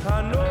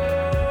I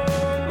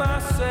know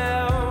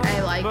myself.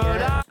 I like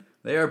But it.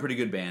 They are a pretty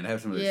good band. I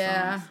have some of their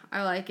Yeah, songs.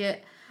 I like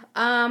it.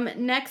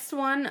 Next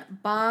one,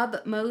 Bob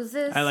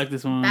Moses. I like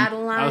this one.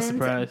 Battle I was Lines,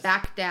 surprised.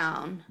 Back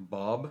Down.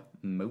 Bob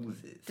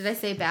Moses. Did I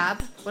say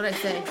Bab? What did I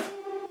say?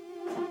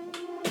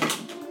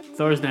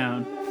 Thor's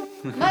down.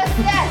 The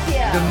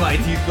Mustachio!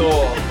 mighty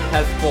Thor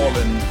has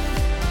fallen.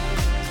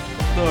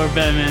 Thor,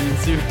 Batman, and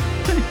Super.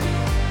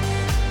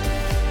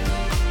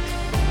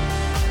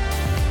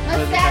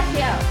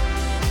 Mustachio!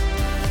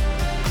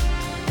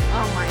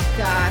 Oh my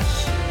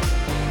gosh.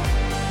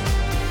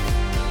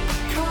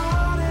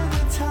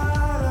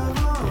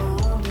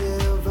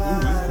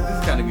 This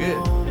is kind of good.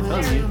 It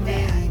tells you.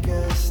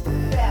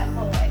 Bad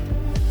boy.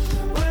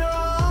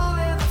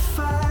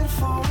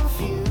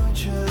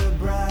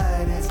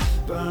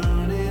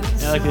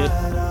 I like it.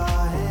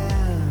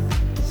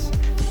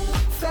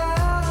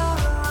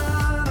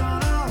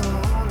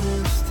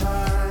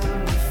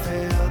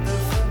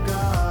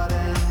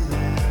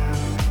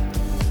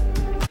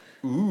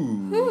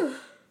 Ooh.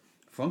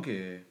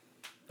 Funky.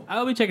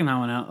 I'll be checking that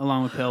one out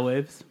along with Pale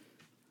Waves.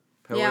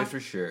 Pale Yeah. Waves for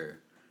sure.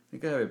 I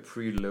think I have it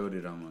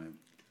preloaded on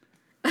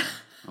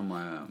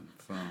my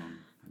phone.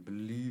 I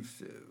believe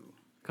so.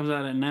 Comes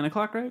out at 9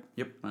 o'clock, right?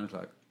 Yep, 9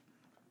 o'clock.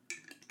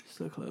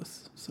 So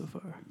close, so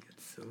far.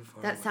 It's so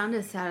far That away. sound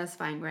is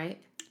satisfying,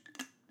 right?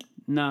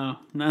 No,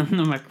 not on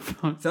the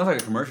microphone. Sounds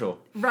like a commercial.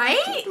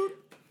 Right?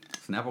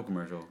 Snapple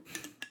commercial.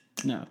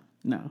 No.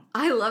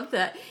 I love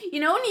that.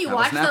 You know when you Have a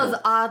watch Snapple. those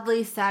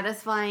oddly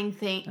satisfying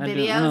I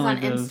videos don't on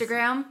like those.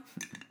 Instagram?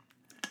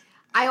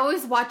 I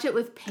always watch it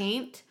with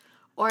paint,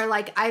 or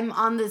like I'm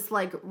on this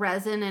like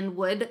resin and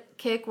wood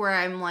kick where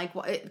I'm like,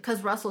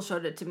 because Russell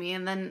showed it to me,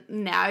 and then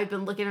now I've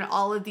been looking at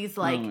all of these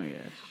like Oh my gosh.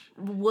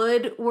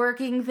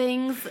 woodworking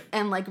things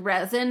and like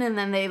resin, and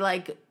then they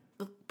like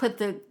put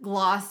the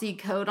glossy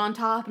coat on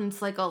top, and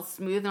it's like all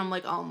smooth, and I'm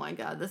like, oh my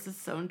god, this is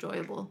so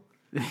enjoyable.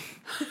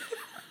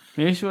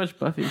 Maybe you should watch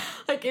Buffy.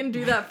 I can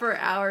do that for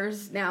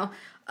hours now.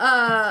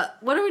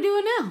 What are we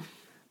doing now?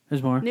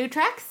 There's more. New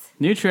tracks?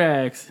 New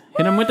tracks.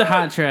 Hit them with the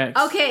hot tracks.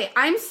 Okay,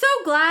 I'm so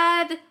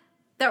glad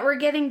that we're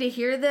getting to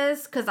hear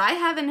this because I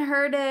haven't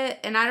heard it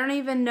and I don't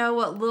even know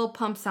what Lil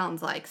Pump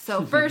sounds like.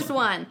 So first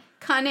one,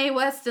 Kanye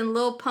West and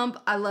Lil Pump,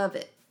 I love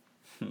it.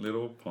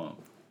 Little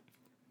Pump.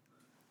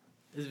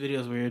 This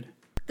video's weird.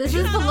 This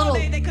is the little.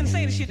 They couldn't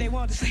say the shit they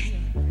wanted to say.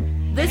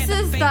 This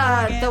is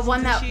the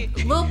one that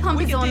Lil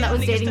Pump is the one that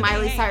was dating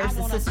Miley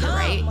Cyrus's sister,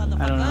 right?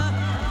 I don't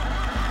know.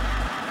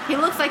 He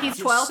looks like he's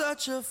 12.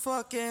 Such a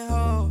fucking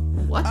hoe.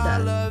 What I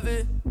the? love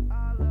it.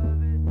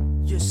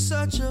 You're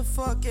such a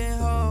fucking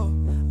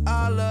hoe.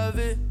 I love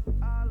it.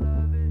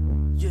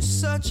 You're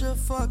such a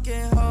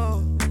fucking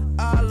hoe.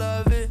 I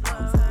love it.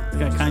 It's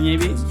got Kanye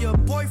beat. Your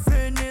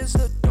boyfriend is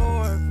a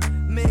dork.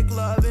 Make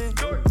loving.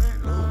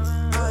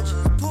 I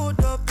just pulled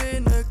up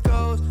in the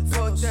ghost.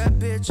 Fuck that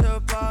bitch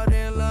up out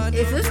in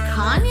London. Is this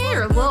Kanye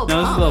or Lil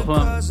No, this is Pump? Lil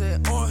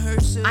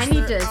Pump. I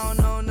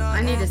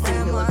need to see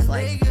what he looks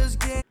like.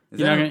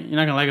 You're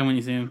not gonna like him when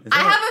you see him. I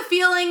have a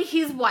feeling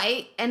he's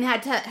white and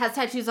has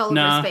tattoos all over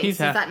No, his face. he's Is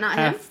half. that not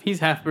him? He's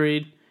half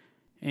breed,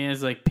 and he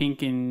has like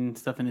pink and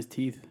stuff in his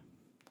teeth.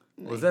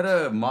 Was that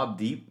a Mobb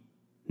Deep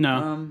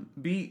No.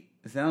 Beat.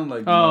 It sounded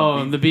like.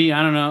 Oh, the beat.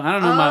 I don't know. I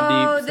don't know Mobb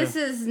Deep. Oh, this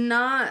is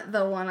not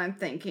the one I'm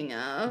thinking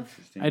of.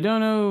 I don't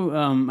know.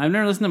 I've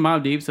never listened to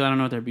Mobb Deep, so I don't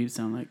know what their beats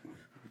sound like.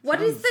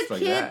 What is the like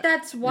kid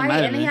that's white might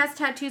have and he been. has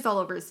tattoos all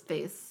over his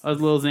face? I was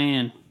Lil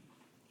Xan.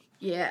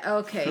 Yeah,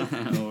 okay.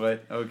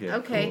 What? Okay.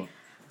 Okay.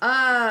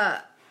 Cool.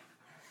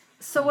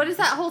 So what is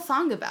that whole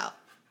song about?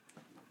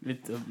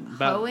 It's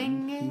about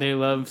Hoeing? they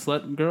love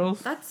slut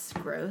girls. That's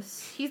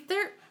gross. He's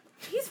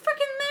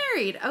freaking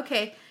married.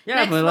 Okay. Yeah,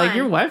 next but like one.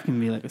 your wife can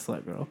be like a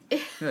slut girl. Yeah,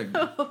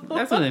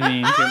 That's what I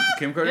mean.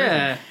 Kim Kardashian.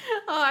 Yeah,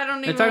 Oh, I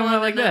don't they're even talking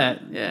about wanna like know.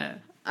 that. Yeah,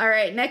 All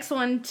right, next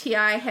one,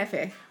 T.I.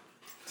 Jefe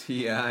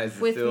T.I. is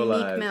with still Meek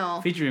alive.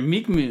 Mill. featuring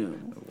Meek Mill.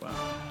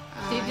 Wow.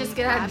 Did you just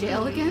get out of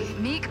jail again?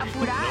 Mick, No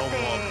more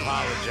apurate.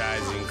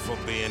 apologizing for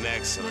being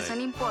Eso no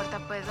excellent. importa,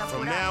 pues apurate.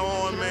 From now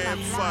on, Quiero man,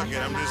 bailar, fuck it.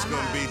 I'm nada just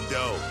gonna más. be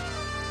dope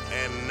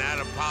and not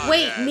apologize.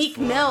 Wait, Meek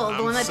for it. Mill, the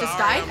I'm one that just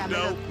sorry, died? I'm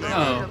dope, Oh.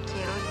 nigga. Lo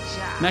quiero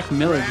ya. Mac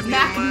Miller. Wrap your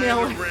Mac mind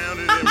Miller. around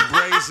it,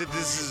 embrace it.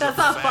 This is That's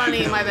a not fact.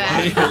 funny, my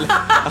bad.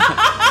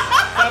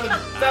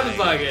 Stop the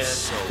bucket.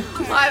 So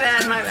My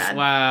bad.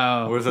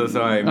 Wow. We're so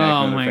sorry, Mac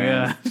Oh Miller my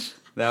fans. gosh.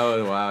 That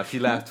was wow. She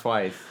laughed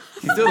twice.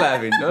 She's still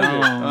laughing. Oh,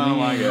 Oh,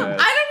 my man. god.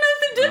 I don't know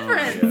the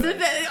difference.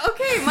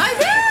 Okay, my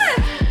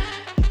bad.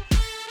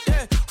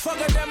 yeah, fuck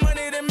up that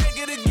money to make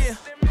it again.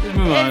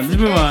 Let's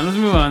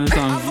move on. This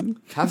song.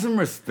 Have some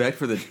respect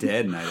for the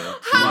dead, Nida.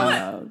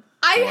 Wow.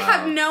 I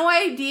have no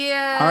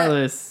idea.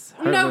 Heartless.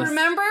 No,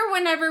 remember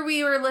whenever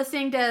we were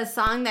listening to a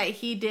song that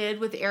he did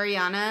with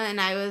Ariana, and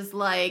I was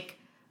like,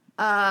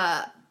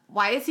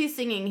 why is he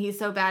singing? He's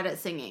so bad at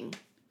singing.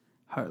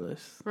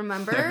 Heartless.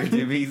 Remember?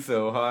 To be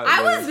so hot.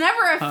 I was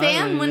never a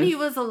fan when Heartless. he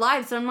was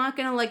alive, so I'm not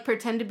gonna like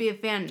pretend to be a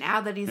fan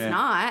now that he's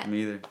not.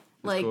 Me either. That's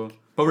Like- cool.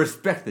 But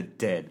respect the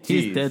dead.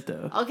 He's Jeez. dead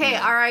though. Okay,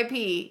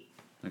 R.I.P.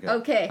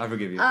 Okay. I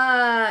forgive you.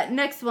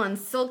 Next one,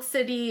 Silk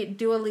City,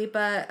 Dua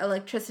Lipa,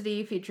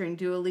 Electricity, featuring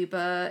Dua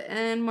Lipa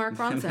and Mark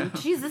Ronson.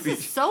 Jeez, this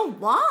is so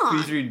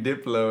long. Featuring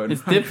Diplo. And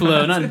It's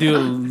Diplo, not Dua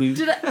Lipa.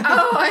 Did I,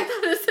 oh, I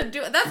thought it said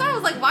Dua. That's why I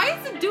was like, why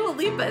is it Dua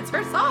Lipa? It's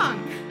her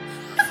song.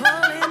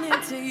 Falling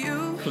into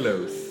you.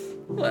 Close.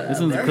 This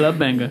one's a club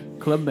banger.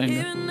 Club banger.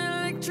 Even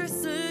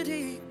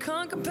electricity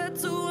can't compare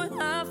to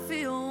what I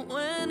feel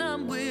when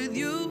I'm with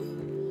you.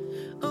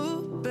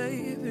 Oh,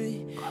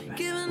 baby.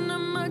 Giving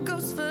up my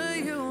ghost for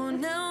you.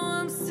 Now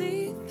I'm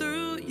see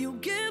through. You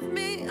give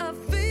me a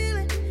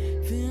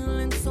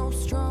feeling so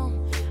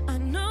strong. I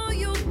know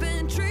you've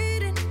been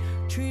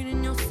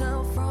treating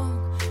yourself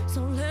wrong.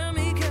 So let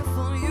me care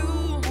for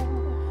you.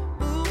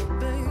 Oh,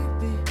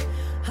 baby.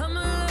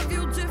 I'ma love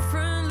you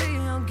differently.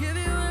 I'll give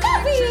you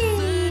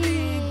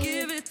electricity.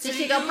 Give it to Did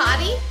she go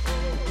potty?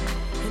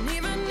 And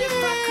even if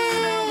I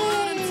could, I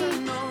wouldn't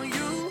turn on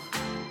you.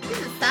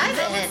 She's a side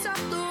of it. Stop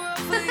the world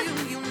for you,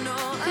 you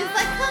know. She's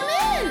like, come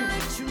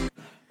in.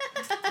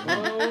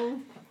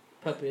 Oh,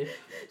 puppy.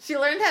 She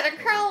learned how to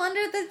crawl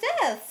under the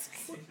desk.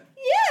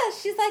 Yeah,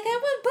 she's like, I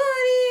want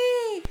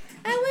potty.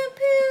 I want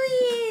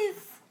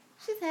pooies.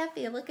 She's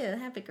happy. Look at a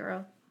happy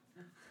girl.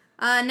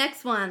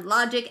 Next one,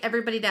 Logic,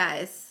 Everybody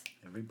Dies.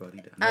 Everybody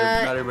does.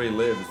 Not everybody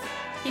lives.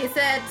 He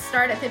said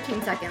start at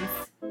 15 seconds.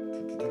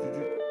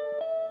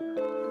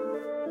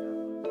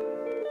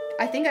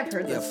 I think I've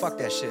heard Yeah, this. fuck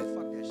that shit.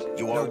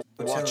 You are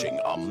watching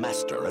a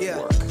master at Yeah,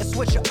 work. it's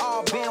what you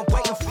all been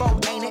waiting for,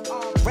 ain't it?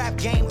 Rap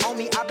game on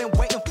me, I've been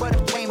waiting for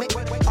the payment.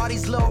 All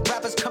these little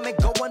rappers come and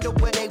go under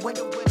where they went.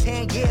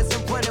 10 years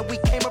and running, we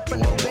came up from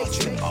the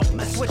basement.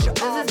 It's what you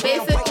all This is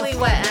been basically waiting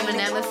what for, ain't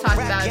Eminem it? was talking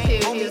Rap about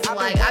game too. on me, He's I've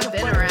like, been I've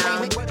been waiting for the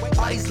around. payment.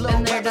 All these little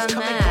Been there, rappers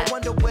done come and that. go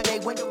under where they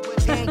went.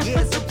 10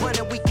 years and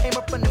running, we came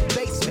up from the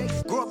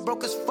basement. Grew up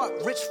broke as fuck,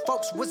 rich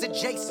folks was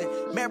adjacent.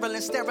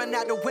 Maryland staring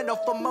out the window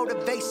for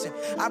motivation.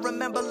 I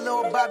remember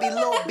Lil Bobby,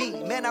 Lil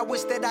B. Man, I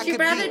wish that I She could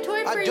brought be a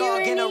toy for a you,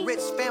 dog in a Ernie. rich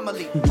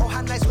family. Oh,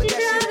 how nice would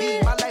that shit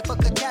be? My life a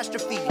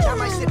catastrophe. Now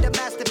I sit the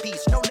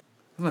masterpiece. No. This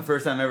is my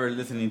first time ever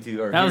listening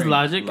to or That was hearing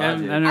Logic.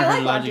 I've never I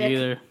heard like Logic Logic.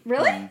 either.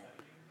 Really?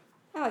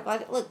 I like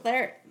Logic. Look,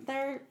 they're.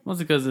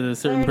 Mostly because a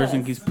certain There it person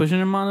is. keeps pushing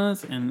him on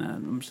us, and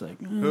I'm just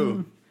like,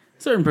 Who?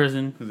 certain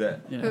person. Who's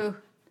that? Yeah. Who?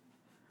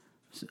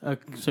 A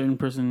certain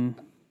person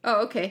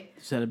Oh, okay.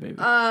 just had a baby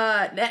 2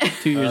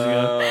 Ne- years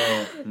ago.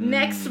 Oh,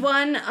 next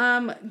one,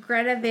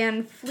 Greta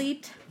Van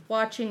Fleet,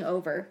 Watching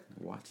Over.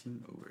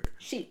 watching over.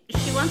 She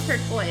wants her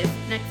toys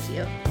next to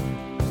you.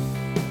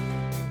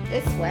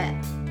 It's wet.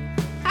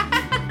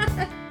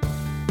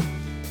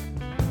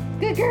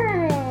 Good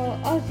girl.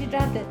 Oh, she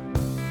dropped it.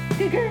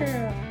 Good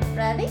girl.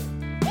 Ready?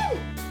 Go.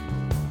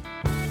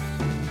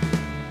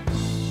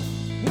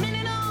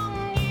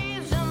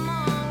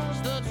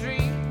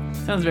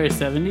 Sounds very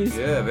 70s.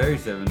 Yeah, very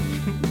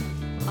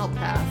 70s. I'll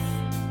pass.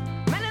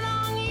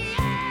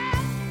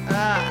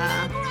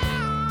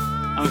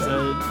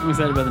 I'm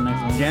excited about the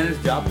next one.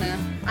 Janis Joplin. No.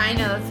 I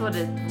know, that's what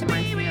it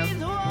reminds me of.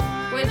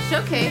 Which,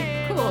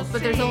 okay, cool.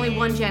 But there's only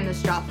one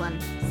Janis Joplin.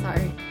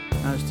 Sorry.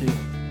 That was 2. We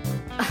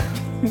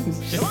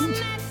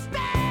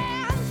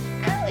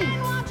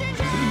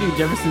can do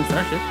Jefferson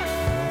Starship.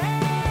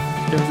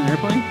 Jefferson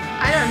Airplane.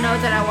 I don't know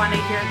that I want to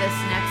hear this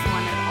next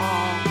one at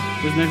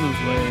This next one's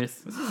hilarious.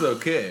 This is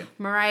okay.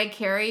 Mariah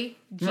Carey,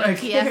 Mariah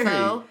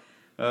GTFO.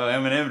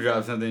 Eminem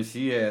dropped something.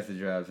 She has to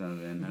drop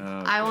something.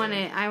 Oh, I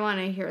want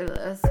to hear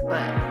this, but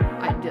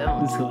I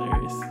don't. It's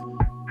hilarious.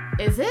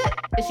 Is it?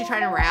 Is she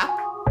trying to rap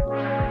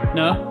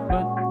No,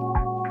 but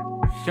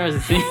she tries to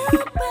sing.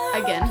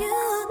 again?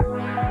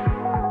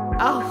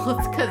 Oh,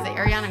 it's because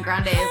Ariana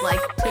Grande is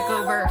like took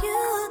over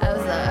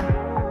as a.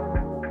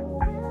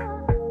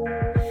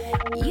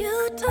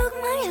 You took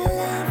my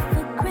love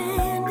for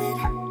granted.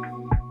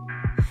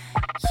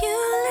 You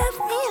left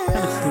me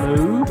slow.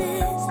 lost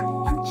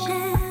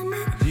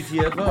disenchanted.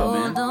 GTFO,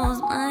 man.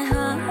 Bulldoze my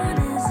heart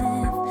as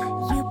if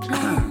you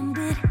planned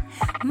it.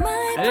 My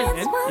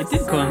It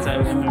did coincide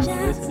with Eminem's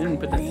voice. I didn't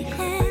put that together.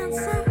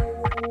 handsome.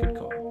 Good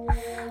call.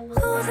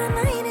 Whose the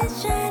night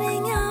is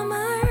shining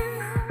armor.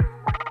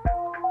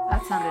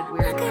 That sounded I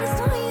weird. could have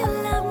sworn you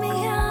loved me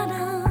harder.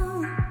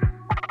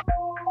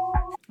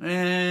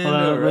 And Hold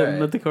on, alright.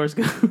 let the chorus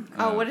go.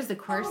 Oh, what is the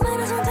chorus? Might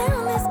as well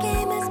tell this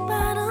game is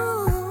bottle.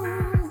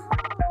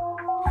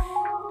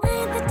 I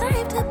ain't the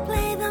type to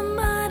play the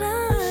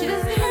model. She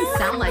doesn't even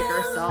sound like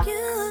herself.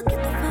 You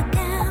get the fuck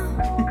out.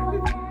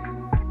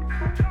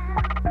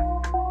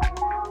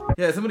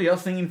 Yeah, is somebody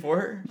else singing for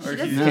her? Or she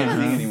doesn't just can't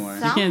even sing anymore?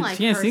 sound- like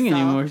She can't sing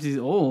herself. anymore. She's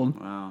old.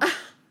 Wow.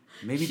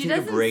 Maybe She take a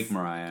doesn't break, s-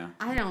 Mariah.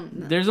 I don't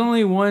know. There's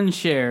only one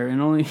share,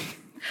 and only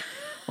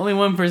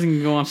one person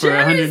can go on for Cher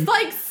 100. is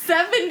like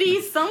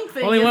 70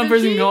 something. Only one isn't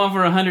person she? can go on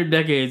for 100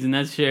 decades, and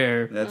that's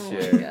Cher. That's Oh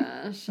Cher. my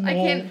gosh. I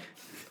can't.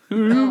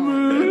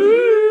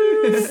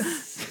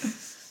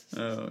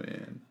 Oh,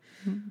 man.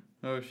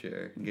 Oh,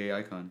 Cher. Gay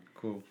icon.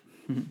 Cool.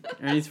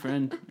 Ernie's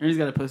friend. Ernie's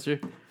got a poster.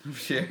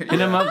 Cher. Hit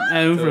him up at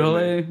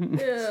Totally.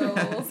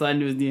 Ew. Slide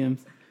into his DMs.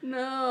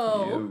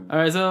 No. All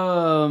right,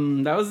 so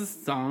that was the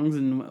songs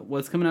and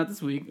what's coming out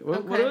this week. What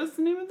Okay. was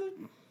the name of the?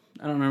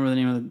 I don't remember the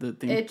name of the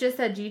thing. It just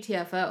said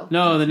GTFO.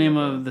 No, the name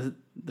of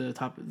the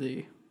top of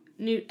the.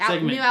 New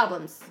segment. new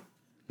albums.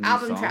 New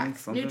Album songs,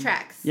 tracks. something? New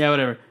tracks. Yeah,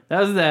 whatever. That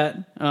was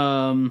that.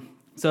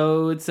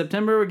 So it's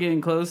September. We're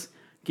getting close,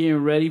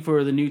 getting ready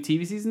for the new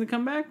TV season to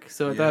come back.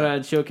 So I thought Yeah.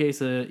 I'd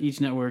showcase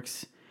each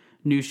network's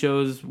new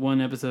shows,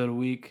 one episode a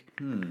week.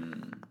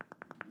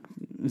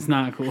 It's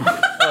not cool.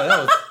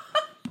 Oh,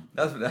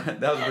 that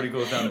was a pretty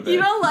cool sound effect. You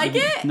don't like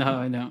it? No,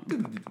 I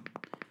don't.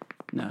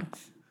 No.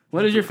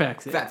 What is your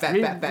facts? Fat,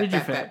 Read fat, your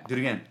fat, fat. Do it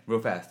again, real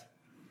fast.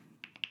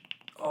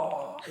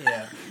 Oh,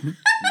 yeah.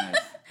 Nice.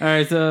 All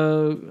right,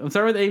 so I'm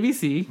starting with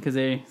ABC because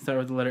they start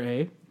with the letter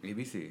A.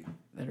 ABC.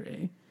 Letter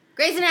A.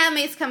 Grey's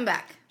Anatomy's come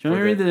back. Do you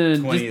want me to For read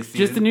the 20th just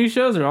the season? new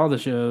shows or all the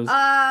shows?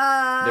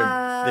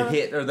 They're the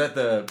hit, or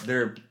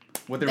they're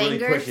what they're really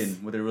Bangers? pushing.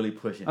 What they're really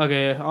pushing.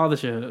 Okay, all the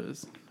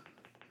shows.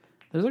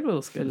 There's like a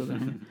little schedule there.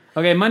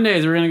 Okay,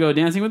 Mondays we're gonna go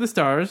Dancing with the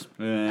Stars,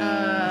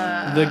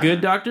 The Good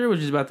Doctor, which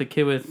is about the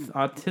kid with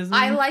autism.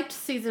 I liked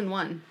season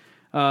 1.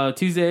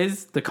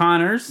 Tuesdays, The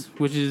Connors,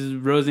 which is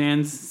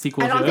Roseanne's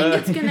sequel. I don't show.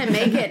 think it's gonna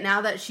make it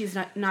now that she's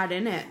not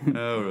in it.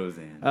 Oh,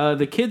 Roseanne.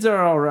 The Kids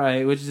Are All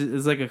Right, which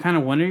is like a kind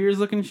of Wonder Years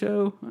looking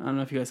show. I don't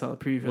know if you guys saw the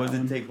preview. For What that does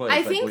one. it take place? I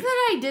Like, think what-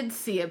 that I did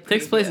see a preview.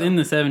 Takes place in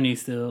the 70s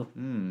still,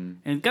 and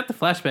it got the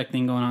flashback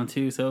thing going on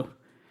too. So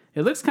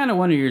it looks kind of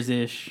Wonder Years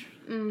ish.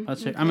 I'll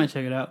check. I might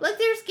check it out. Look,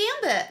 there's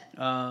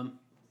Gambit.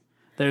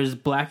 There's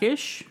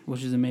Blackish,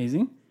 which is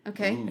amazing,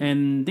 Okay.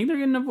 and I think they're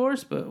getting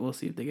divorced, but we'll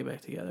see if they get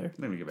back together.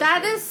 Let me get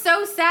back That to is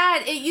so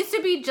sad. It used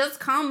to be just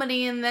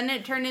comedy, and then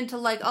it turned into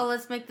like, oh,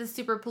 let's make this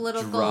super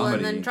political,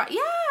 and then Dramedy.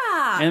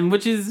 yeah. And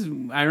which is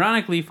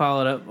ironically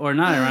followed up, or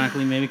not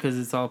ironically, maybe because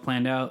it's all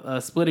planned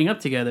out. Splitting Up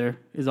Together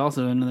is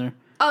also another.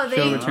 Oh,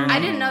 show returning. I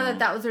didn't know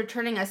that was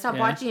returning. I stopped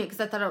Yeah. watching it because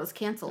I thought it was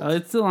canceled.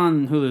 It's still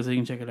on Hulu, so you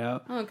can check it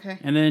out. Okay.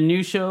 And then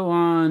new show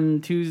on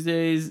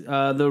Tuesdays,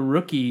 The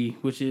Rookie,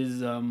 which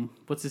is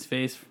what's his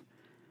face,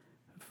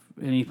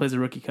 and he plays a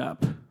rookie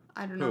cop.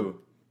 I don't know. Who?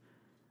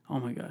 Oh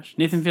my gosh,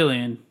 Nathan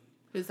Fillion.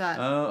 Who's that?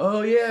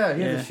 Oh yeah,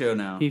 he has Yeah. a show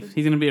now.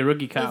 He's gonna be a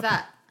rookie cop. Who's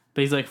that?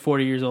 But he's like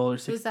 40 years old or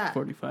Who's that?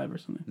 45 or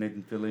something.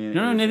 Nathan Fillion. You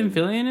don't know who Nathan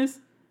Fillion is?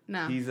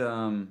 No. He's That's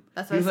what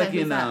he was I like said,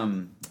 who's in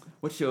that?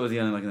 what show was he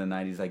on like in the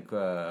 90s?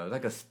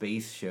 Like a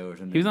space show or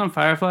something. He was on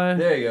Firefly.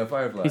 There you go,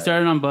 Firefly. He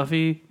started on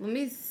Buffy. Let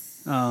me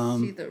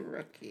see the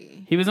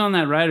rookie. He was on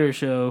that writer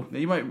show.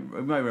 You might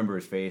remember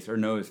his face or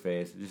know his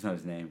face, just not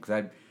his name,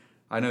 because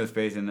I know his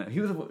face, and he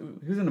was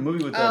in a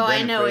movie with. Oh, I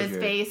Brandon know his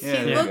Fraser. face. Yeah, he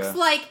there you looks go.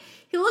 like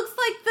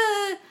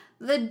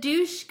the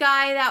douche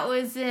guy that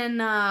was in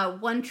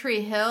One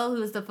Tree Hill,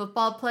 who's the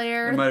football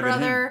player It might have been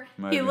brother. him.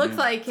 Might He have been looks him.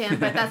 like him,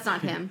 but that's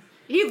not him.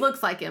 He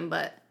looks like him,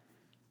 but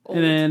old.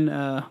 And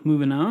then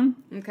moving on,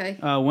 Okay.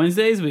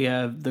 Wednesdays we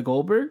have The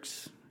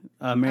Goldbergs,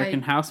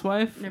 American I-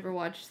 Housewife, Never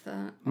watched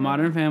that.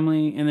 Modern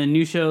Family, and then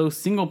new show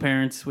Single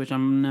Parents, which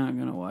I'm not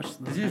gonna watch.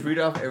 Did you just read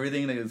off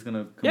everything that is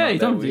gonna come Yeah, out you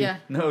that told me. week? Yeah.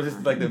 No,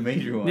 just like the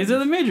major ones. These are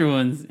the major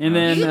ones, and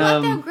then You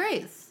left out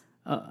Grace.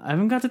 I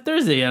haven't got to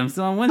Thursday yet. I'm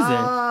still on Wednesday.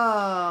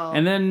 Oh.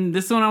 And then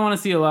this one I want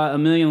to see a lot, A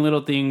Million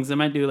Little Things. I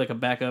might do like a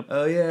backup,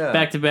 Oh yeah.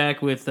 back to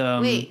back with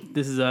Wait.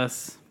 This Is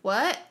Us.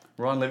 What?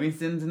 Ron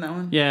Livingston's in that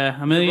one. Yeah,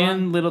 A Million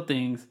Ron? Little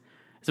Things.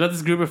 It's about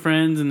this group of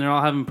friends, and they're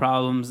all having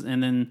problems,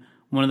 and then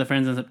one of the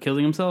friends ends up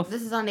killing himself.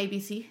 This is on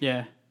ABC.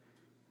 Yeah.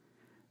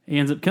 He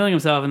ends up killing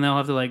himself, and they'll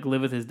have to like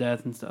live with his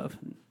death and stuff.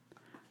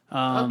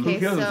 Okay, Who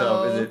kills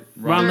himself? Is it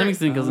Ron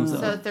Livingston kills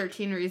himself. So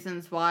 13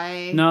 Reasons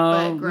Why.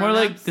 No, but more like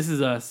grown-ups? This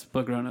Is Us,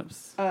 but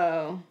grown-ups.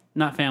 Oh,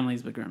 Not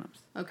families, but grown-ups.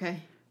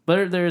 okay.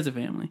 But there is a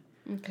family.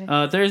 Okay.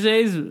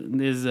 Thursdays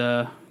is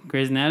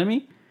Grey's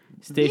Anatomy,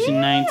 Station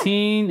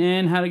 19,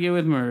 and How to Get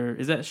With Murder.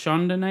 Is that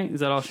Shonda night? Is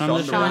that all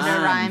Shonda?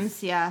 Shonda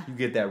Rhimes, yeah. You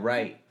get that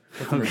right.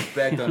 Put some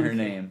respect on her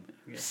name.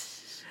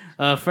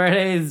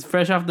 Fridays,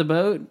 Fresh Off the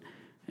Boat.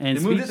 And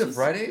They moved it to Speechless.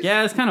 Fridays?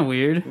 Yeah, it's kind of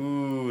weird.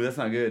 Ooh, that's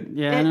not good.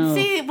 Yeah, I know.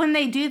 See, when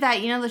they do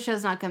that, you know the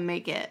show's not gonna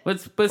make it. But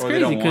it's Or they crazy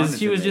don't want because it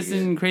she to was make just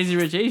it. in Crazy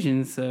Rich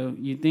Asians, so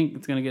you think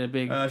it's gonna get a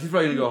big. She's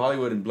probably gonna go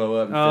Hollywood and blow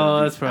up.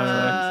 Oh, instead of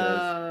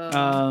that's just- probably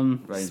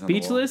Writings on the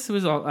Speechless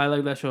was all. I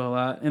like that show a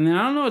lot. And then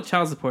I don't know what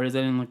Child Support is. I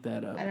didn't look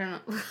that up. I don't know.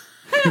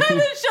 The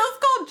show's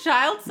called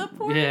Child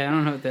Support? Yeah, I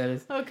don't know what that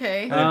is.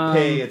 Okay.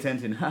 Pay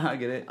attention. Haha,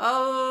 get it?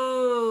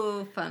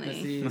 Oh, funny.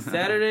 Let's see.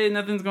 Saturday,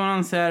 nothing's going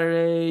on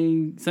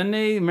Saturday.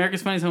 Sunday,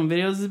 America's Funniest Home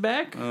Videos is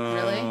back.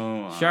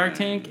 Really? Shark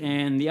Tank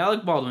and the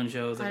Alec Baldwin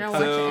show. Is like I don't a-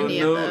 watch So, any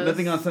of those.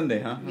 nothing on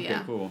Sunday, huh? Okay,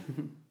 Yeah. cool.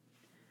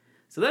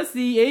 So that's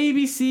the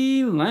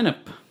ABC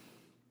lineup.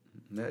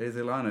 That is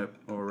a lineup,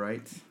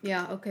 alright.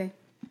 Yeah, okay.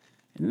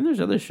 And then there's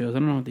other shows. I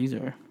don't know what these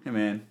are. Hey,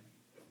 man.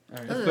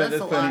 Ooh, There's that's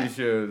a plenty lot. of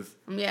shows.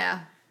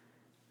 Yeah.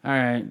 All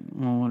right.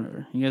 Well,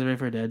 whatever. You guys ready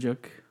for a dad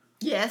joke?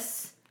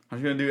 Yes. I'm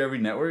just gonna do every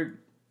network.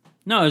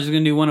 No, I was just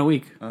going to do one a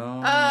week.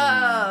 Oh.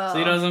 Oh. So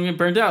you don't get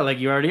burnt out like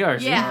you already are.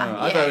 see? Yeah.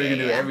 I thought we were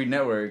gonna do every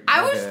network.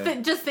 I was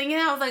Okay. just thinking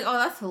that. I was like, oh,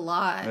 that's a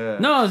lot. Yeah.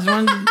 No, I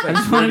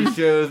just wanted to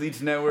shows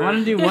each network. I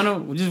want to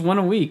do just one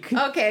a week.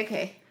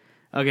 Okay.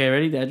 Okay,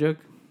 ready? Dad joke?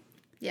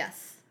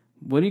 Yes.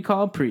 What do you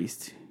call a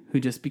priest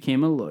who just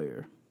became a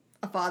lawyer?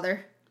 A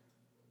father.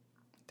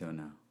 Don't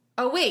know.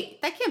 Oh,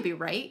 wait. That can't be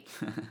right.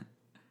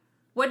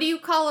 What do you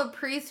call a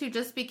priest who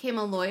just became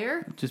a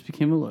lawyer? Just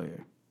became a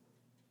lawyer.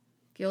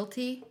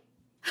 Guilty?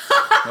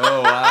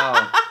 Oh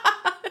wow.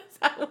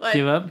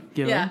 Give up?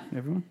 Give Yeah. up,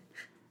 everyone?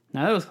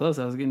 Now that was close.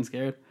 I was getting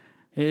scared.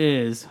 It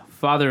is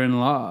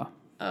father-in-law.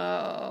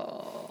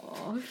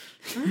 Oh.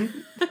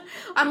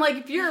 I'm like,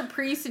 if you're a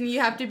priest and you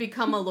have to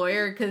become a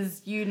lawyer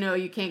because you know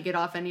you can't get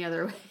off any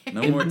other way.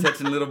 No more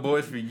touching little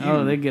boys for you.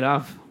 Oh, they get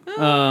off.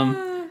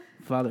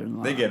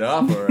 Father-in-law. They get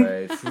off,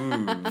 alright.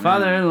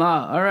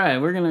 Father-in-law. All right,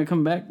 we're going to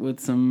come back with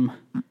some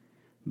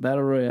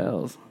battle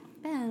royales.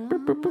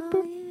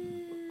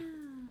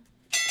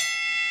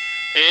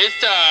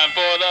 It's time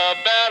for the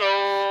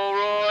Battle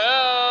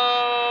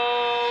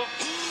Royale.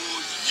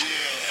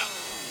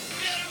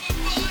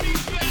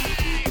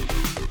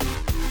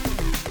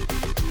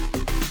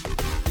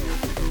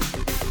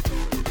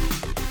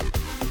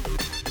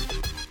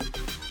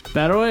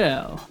 Battle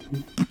royale.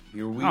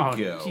 Here we Oh,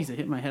 go. jeez, I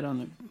hit my head on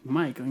the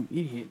mic. I'm an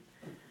idiot.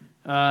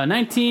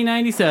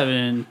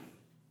 1997.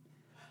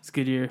 It's a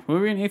good year. What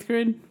were we in 8th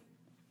grade?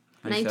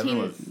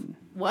 19.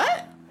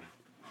 What?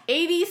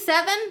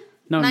 87?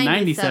 No,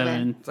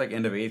 97. It's like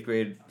end of 8th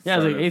grade. Yeah, it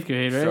was start like 8th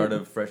grade, right? Start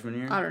of freshman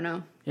year. I don't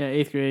know. Yeah,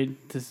 8th grade.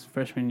 This is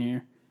freshman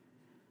year.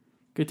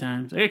 Good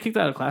times. I got kicked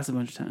out of class a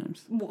bunch of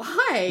times.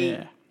 Why?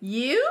 Yeah.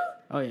 You?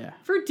 Oh, yeah.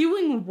 For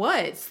doing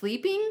what?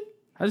 Sleeping?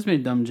 I just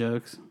made dumb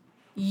jokes.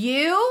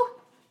 You?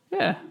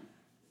 Yeah.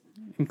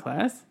 In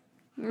class?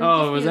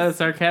 Oh, was that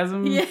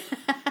sarcasm? Yeah.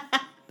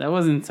 That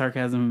wasn't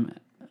sarcasm.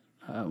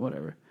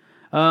 Whatever.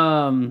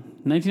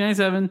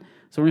 1997.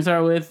 So we're going to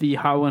start with the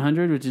Hot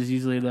 100, which is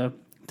usually the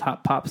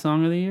top pop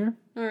song of the year.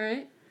 All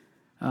right.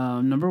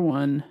 Number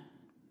 1.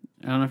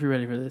 I don't know if you're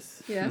ready for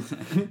this. Yeah.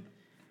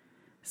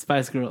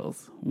 Spice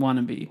Girls,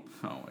 Wannabe.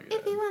 Oh my god.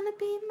 If you want to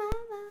be my love.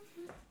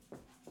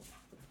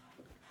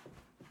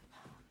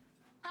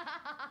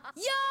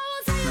 Yo,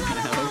 I'll tell you what I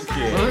want.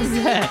 Okay. What was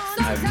that?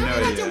 So I have tell no me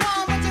what you idea.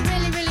 want, what you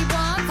really, really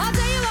want. I'll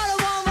tell you what I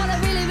want, what I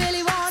really,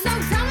 really want. So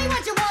tell me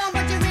what you want,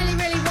 what you really,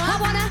 really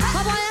want. I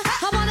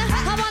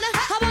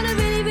wanna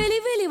really, really,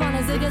 really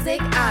wanna zig a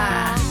zig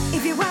ah.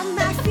 If you want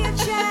my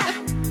future,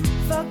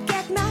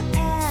 forget my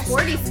past.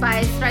 40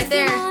 Spice right If you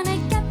there. wanna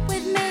get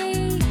with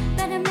me,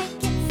 better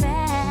make it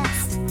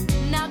fast.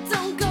 Now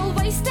don't go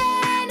wasting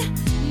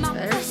my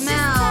There's precious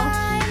Mel.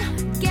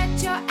 time.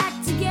 Get your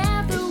act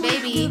together. It's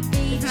Baby. We could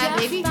be Isn't that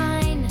just Baby?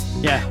 fine.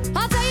 Yeah.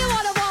 I'll tell you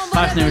what I want, what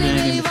Fox I never really, did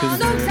anything really with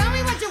want. Susan So Sarandon. tell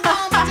me what you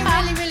want, what you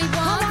really, really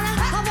want. I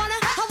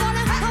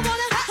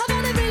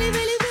wanna really,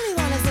 really, really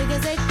wanna zig a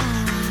zig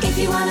ah. If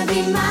you wanna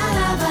be my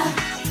lover,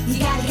 you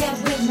gotta get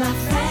with my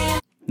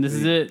friend. This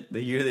is it.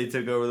 The year they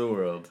took over the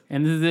world.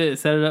 And this is it.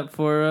 Set it up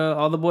for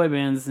all the boy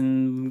bands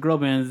and girl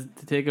bands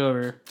to take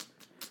over.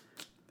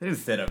 They didn't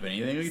set up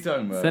anything. What are you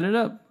talking about? Set it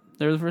up.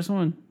 They were the first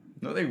one.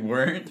 No, they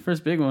weren't.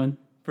 First big one.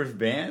 First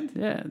band?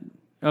 Yeah.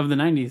 Of the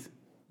 90s.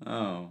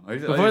 Oh.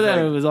 Before that,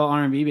 it was all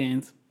R&B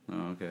bands.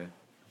 Oh, okay.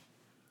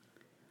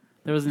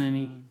 There wasn't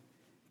any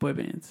boy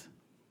bands.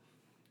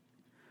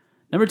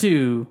 Number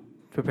 2,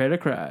 Prepare to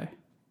Cry.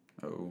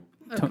 Oh.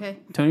 Okay.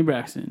 Tony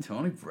Braxton.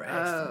 Tony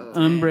Braxton.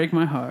 Unbreak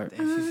My Heart.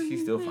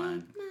 She's still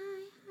fine.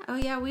 Oh,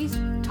 yeah. We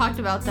talked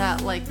about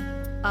that like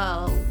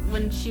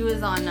when she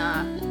was on,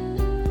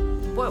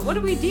 what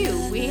did we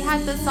do? We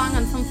had this song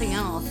on something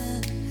else.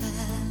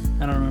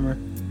 I don't remember.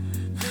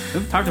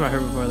 We've talked about her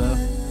before, though.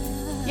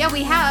 Yeah,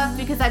 we have,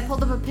 because I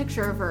pulled up a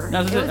picture of her. No,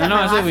 I It was said at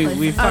my last place.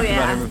 we've talked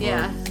about her before.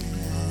 Yeah,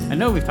 I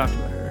know we've talked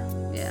about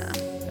her. yeah. I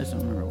just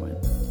don't remember when.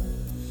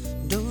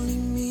 Don't leave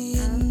me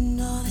in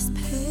all this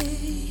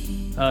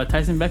pain.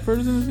 Tyson Beckford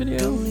was in this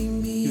video.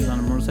 He was on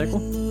a motorcycle.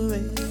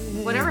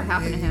 Whatever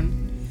happened to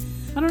him?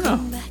 I don't know.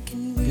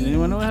 Does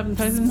anyone know what happened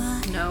to Tyson?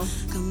 No.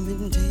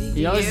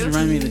 He always You?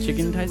 reminded me of the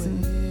chicken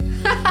Tyson.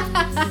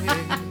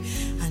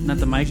 Not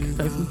the Mike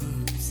Tyson.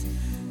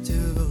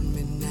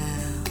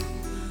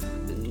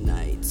 The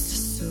nights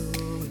are so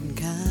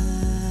unkind.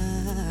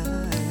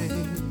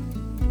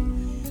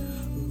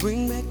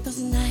 Bring back those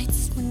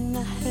nights when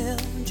I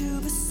held you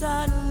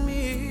beside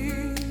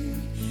me.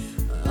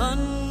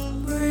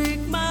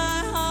 Unbreak my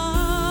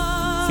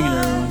heart. Sing it to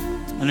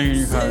everyone. I know you're in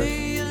your car.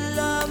 Say you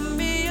love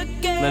me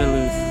again. Let it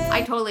loose.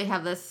 I totally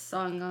have this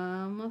song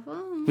on my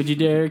phone. Would you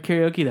dare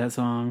karaoke that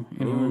song?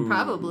 Anyone?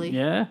 Probably.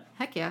 Yeah?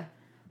 Heck yeah.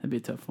 That'd be a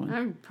tough one.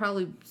 I would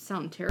probably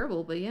sound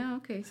terrible, but yeah,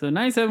 okay. So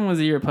 97 was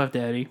the year of Puff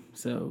Daddy.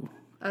 So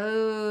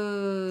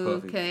Oh,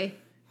 Puffy. okay.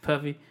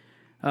 Puffy.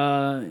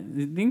 I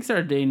think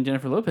started dating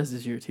Jennifer Lopez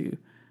this year too.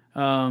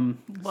 So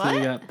What?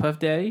 you got Puff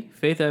Daddy,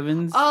 Faith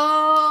Evans,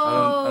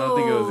 Oh. I don't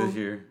think it was this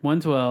year.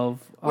 112.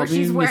 Where I'll Be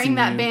she's wearing Missing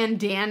that You.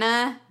 bandana.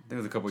 I think it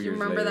was a couple Do you years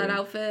remember later. that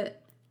outfit?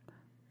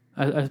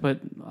 I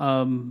put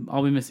I'll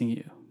Be Missing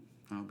You.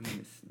 I'll be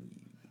missing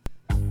you.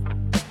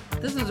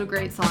 This was a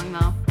great song,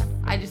 though.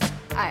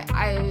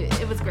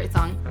 It was a great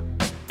song.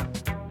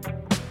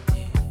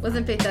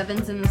 Wasn't Faith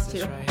Evans in this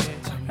too?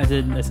 I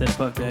said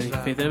Puff Daddy,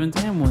 Faith Evans,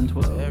 and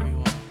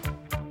 112.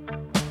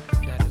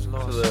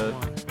 So the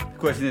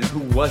question is, who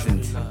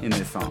wasn't in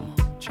this song?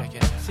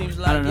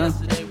 I don't know.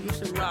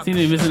 Seem to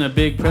be missing a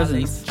big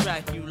presence.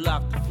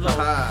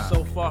 Haha.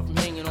 So far from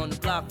hanging on the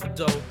block for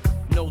dough.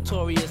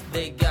 Notorious,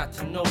 they got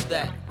to know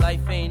that life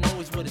ain't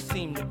always what it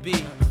seemed to be.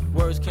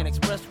 Words can't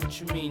express what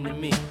you mean to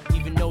me.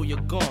 Even though you're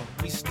gone,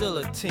 we still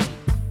a team.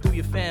 Through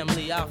your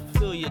family, I'll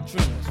fulfill your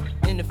dreams.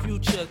 In the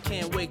future,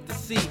 can't wait to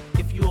see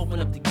if you open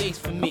up the gates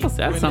for me. That's a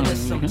sad song.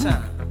 Reminisce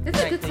sometime. It's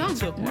a Fact good that you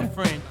song. took my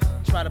friend.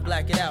 Try to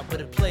black it out, but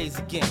it plays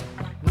again.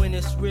 When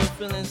it's real,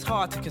 feeling's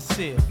hard to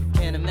conceal.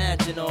 Can't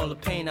imagine all the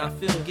pain I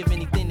feel. Give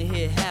anything to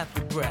hear half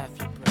your breath.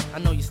 I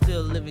know you're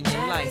still living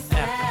your life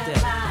after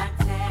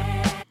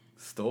death.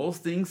 Stole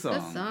Sting song.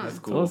 Good song. That's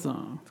cool. Cool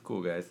song. That's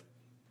cool, guys.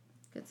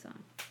 Good song.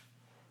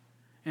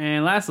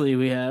 And lastly,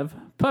 we have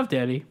Puff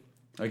Daddy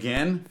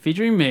Again?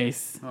 featuring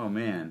Mace. Oh,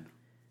 man.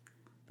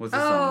 What's the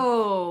song?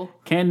 Oh.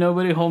 Can't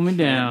Nobody Hold Me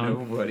Down.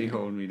 Nobody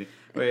hold me down.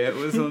 Wait, it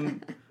was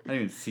on... I didn't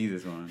even see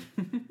this one.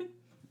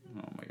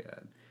 Oh, my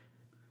God.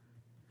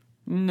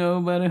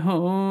 Nobody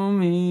hold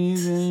me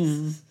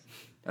down.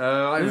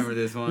 Oh, I remember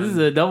this one. This is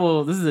a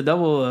double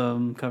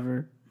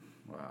cover.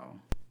 Wow.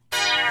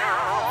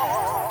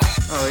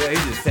 Oh, yeah,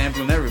 he's just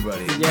sampling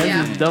everybody. Yeah,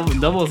 Yeah. this is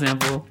double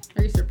sample.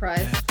 Are you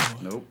surprised?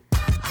 Nope.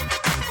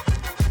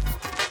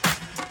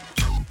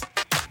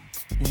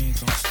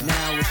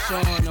 Now it's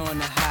on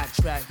the hot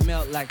track,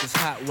 melt like it's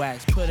hot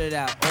wax. Put it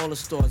out, all the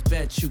stores,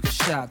 bet you can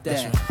shop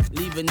that.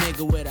 Leave a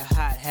nigga with a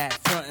hot hat,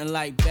 frontin'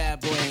 like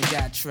bad boy ain't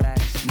got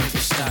tracks. Nigga,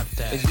 stop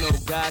that. There's no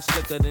guy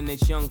slicker than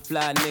this young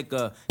fly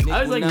nigga. I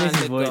always like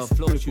Mace's voice.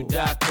 Float Pretty you cool.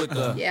 die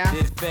quicker. Yeah.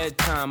 Did fed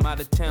time, out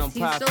of town Is he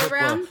pop still flipper.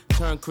 around?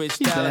 Turn Chris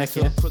He's Dallas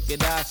back, to yeah. a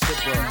crooked eye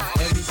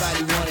sipper.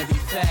 Everybody wanna be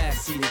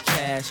fast, see the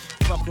cash.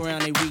 Fuck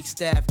around they weak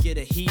staff, get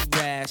a heat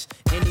rash.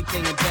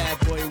 Anything in bad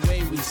boy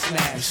way we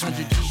smash.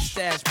 100 G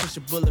stash, push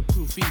a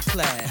bulletproof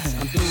E-class.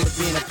 I'm through with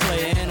being a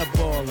player and a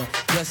baller.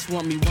 Just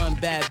want me one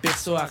bad bitch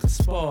so I can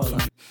spoil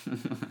her.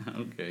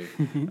 Okay.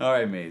 All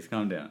right, Mace,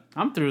 calm down.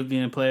 I'm through with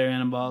being a player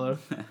and a baller.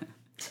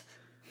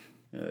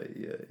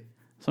 Yeah.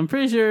 So I'm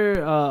pretty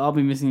sure I'll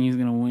Be Missing You is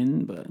gonna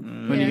win, but what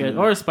do you Yeah. guys?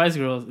 Or Spice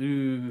Girls.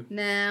 Ooh.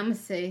 Nah, I'm gonna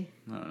say.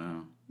 I don't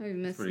know. I'll be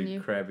missing Pretty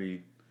you.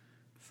 crappy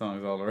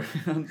songs all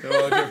around.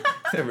 Well,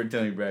 except for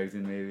Tony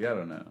Braxton, maybe. I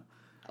don't know.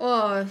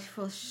 Oh,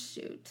 well,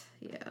 shoot.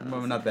 Yeah.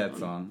 Well, not that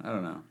song. I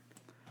don't know.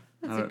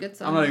 That's I a don't- good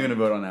song. I'm not even going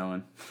to vote on that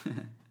one.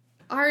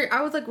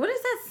 I was like, what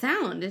is that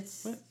sound?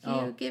 It's you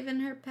Oh. giving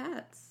her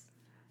pats.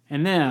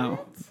 And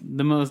now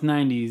the most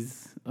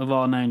 90s of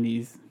all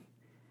 90s.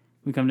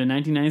 We come to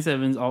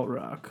 1997's alt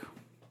rock.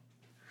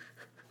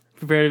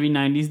 Prepare to be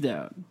 90s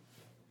down.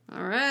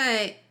 All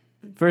right.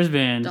 First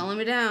band. Don't let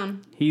me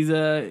down. He's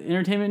a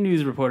entertainment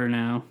news reporter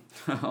now.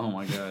 Oh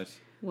my gosh.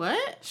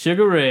 What?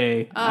 Sugar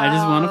Ray. I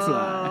just want to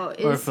fly.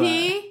 Oh, is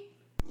he?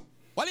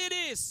 What it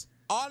is?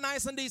 All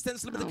nice and decent,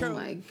 slip the Oh curl.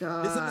 my Listen,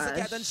 Mr. Cat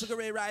gosh. and Sugar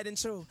Ray riding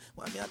through.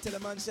 Want me to tell a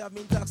man she have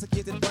me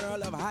intoxicated, but her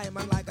love high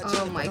man like a Oh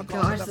cherry, my but I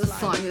call gosh, it a this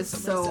fly. song is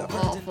so Some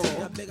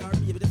awful. I beg her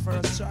baby the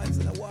first choice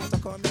in the water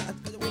come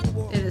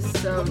out. It is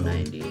so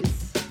 90s.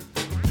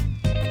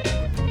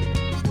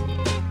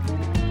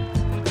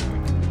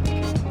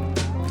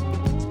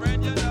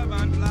 Spread your love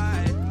and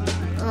fly.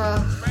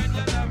 Ugh, Spread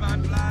your love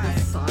and fly.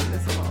 this song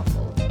is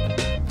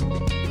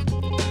awful.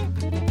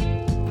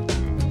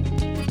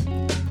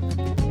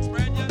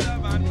 Spread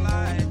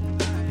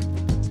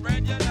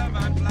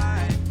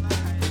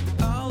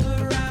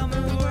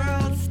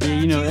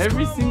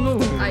every single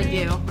word. I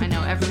do. I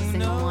know every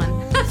single one.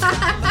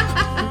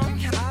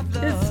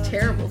 It's a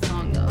terrible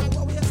song, though.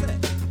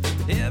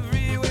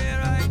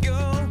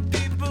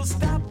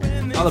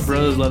 All the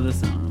bros love this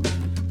song.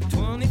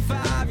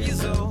 25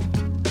 years old.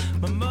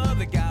 My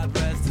mother, God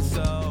rest her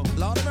soul.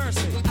 Lord of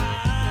mercy.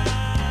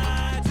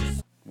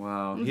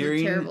 Wow. It's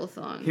a terrible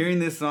song. Hearing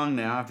this song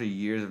now after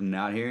years of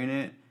not hearing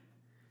it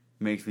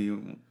makes me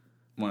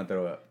want to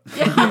throw up.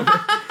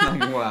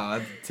 Like, wow,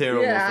 that's a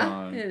terrible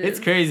song. It's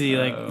crazy,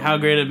 like how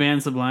great a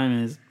band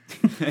Sublime is.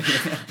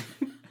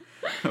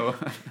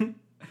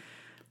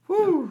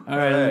 Woo. All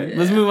right,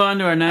 let's move on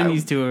to our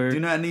 90s tour. Do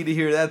not need to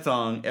hear that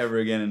song ever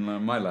again in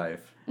my life.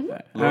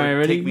 Lord, All right,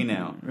 ready? take me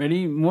now.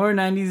 Ready? More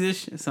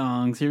 90s-ish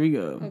songs. Here we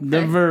go. Okay.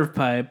 The Verve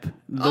Pipe.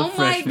 The Oh my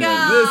Freshman.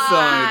 God. This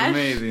song is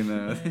amazing,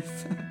 though.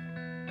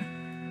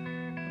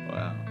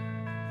 Wow.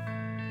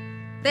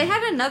 They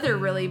had another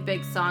really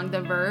big song,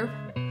 The Verve.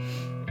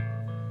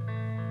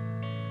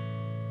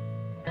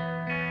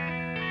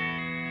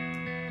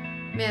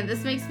 Man,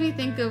 this makes me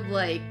think of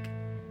like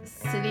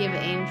City of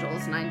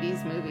Angels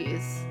 90s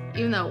movies,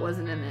 even though it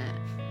wasn't in it.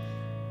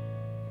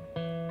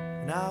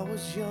 When I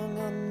was young,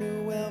 I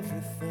knew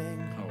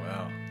everything. Oh,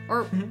 wow.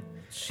 Or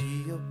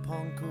She a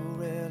punk who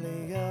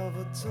rarely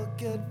ever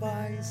took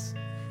advice.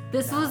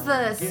 this was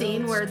the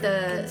scene where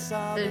the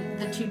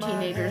two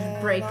teenagers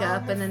break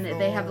up, and then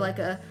they have like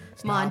a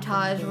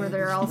montage where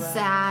they're all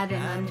sad,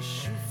 and then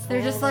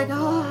they're just like,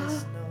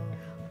 oh,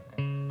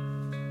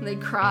 they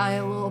cry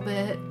a little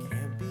bit.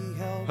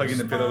 Hugging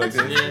the pillow like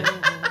this.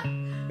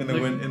 In the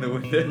window.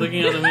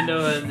 Looking out the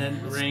window and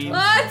then rain.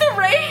 Ah, the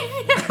rain!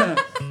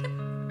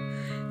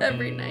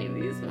 Every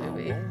 90s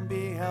movie. Won't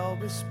be held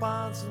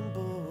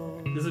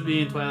responsible. This would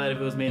be in Twilight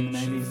if it was made in the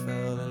 90s.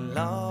 Fell in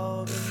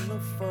love in the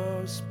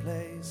first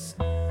place.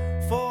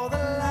 For the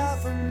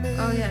life of me,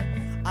 Oh, yeah.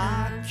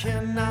 I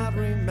cannot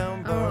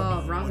remember.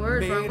 Oh, wrong what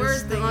words, made wrong us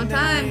words. Been a long think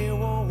that time. we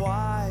were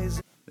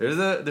wise. There's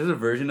a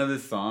version of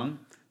this song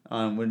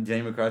when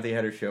Jenny McCarthy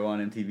had her show on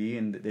MTV,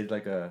 and they did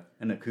like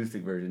an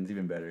acoustic version. It's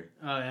even better.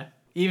 Oh, yeah.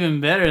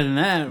 Even better than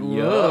that.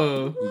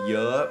 Whoa.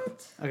 Yup.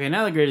 Okay,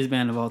 now the greatest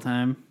band of all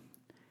time.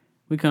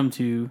 We come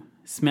to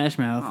Smash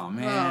Mouth. Oh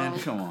man, Oh.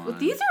 come on.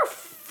 These are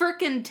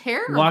freaking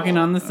terrible. Walking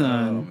on the Oh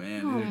Sun.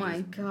 man. Oh these are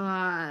my just-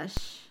 gosh.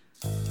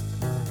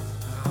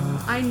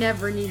 I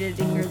never needed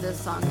to hear this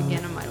song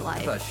again in my I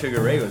life. thought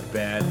Sugar Ray was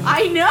bad.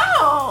 I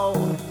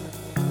know!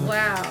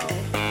 Wow.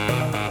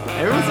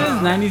 Everyone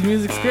says 90s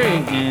music's great,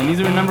 and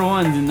these were number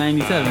ones in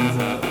 97,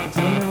 so just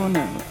let everyone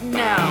know.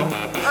 No.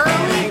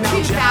 Early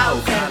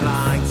 2000s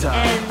and some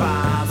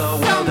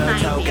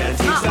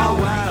 90s. Not all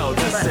 90s,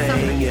 but some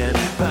 90s.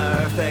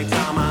 Perfect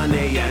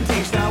harmony and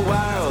teach the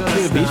world Let's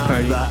go to a beach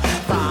party.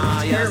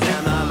 fires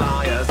and the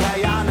lawyers.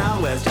 Hey, I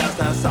know it's just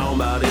a song,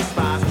 but it's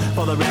fast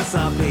for the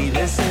recipe.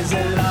 This is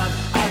a love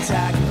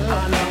attack.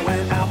 I know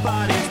when our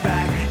body's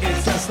back,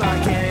 it's just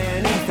like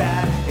any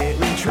fat. It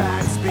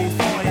retracts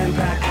before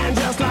impact, and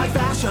just like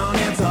fashion,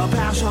 it's a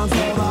passion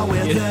for the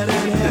wicked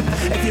and hip.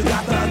 If you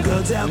got the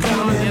goods, they'll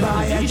come and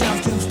buy it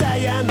just to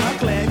stay in the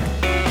click.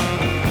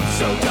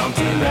 So don't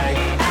delay,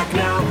 act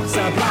now.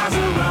 Supplies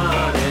are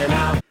running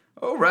out.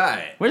 All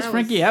right. Where's That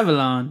Frankie was-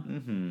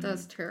 Avalon?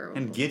 That's terrible.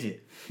 And Gidget.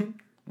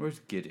 Where's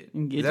Gidget?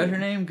 And Is that Gidget. her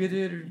name,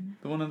 Gidget, or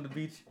the one on the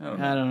beach? I don't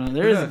know. I don't know.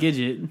 There is a Yeah.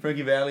 Gidget.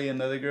 Frankie Valli,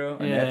 another girl,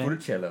 and Yeah. that for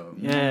the cello.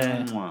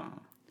 Yeah. Mwah.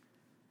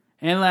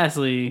 And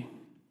lastly,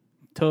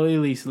 Totally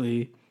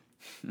Leasley.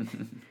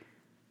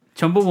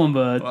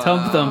 Chumbawamba,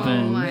 Tump Wow,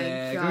 Thumpin'. Oh my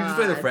man. Can we just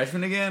play the God.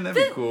 freshman again?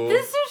 That'd be cool.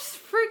 This is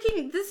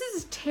freaking. This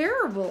is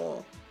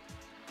terrible.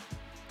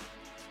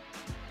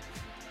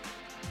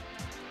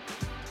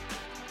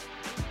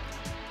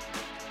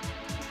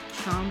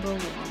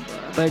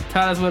 Chumbawamba. Like,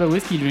 taught us what a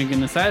whiskey drink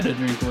and a cider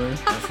drink were.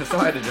 That's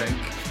all I had to drink.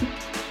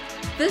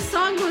 This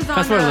song was on.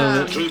 Fast forward a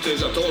little bit. Truth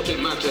is, I thought it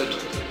mattered.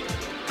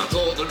 I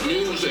thought that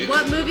music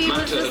What movie was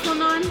mattered. this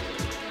one on?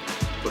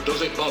 But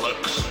does it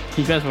bollocks?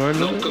 Can you fast forward a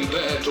little Not bit?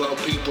 compared to how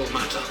people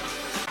matter.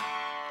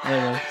 There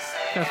you go.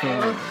 Fast forward a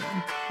little bit.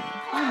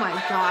 Oh my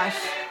gosh.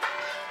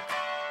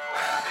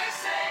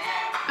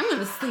 I'm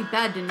gonna sleep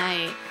bad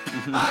tonight.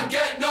 I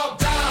get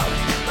knocked down,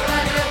 but I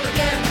get up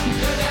again.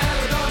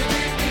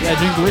 Yeah,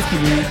 drink a whiskey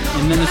drink,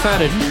 and then a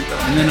cider drink,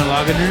 and then a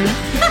lager drink.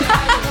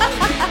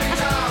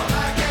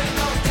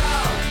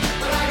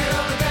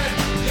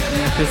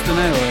 Yeah, piss the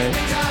night away.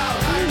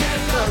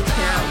 So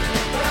terrible.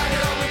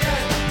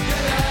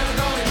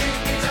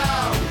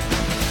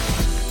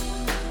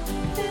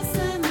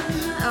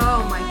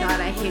 Oh my god,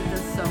 I hate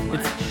this so much.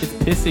 It's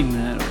pissing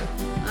that away.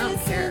 I don't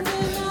care.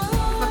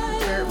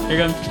 Fucking terrible.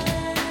 Here comes.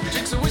 He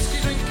drinks a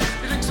whiskey drink,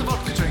 he drinks a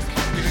vodka drink,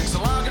 he drinks a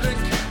lager drink,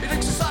 he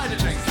drinks a cider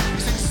drink. He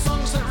sings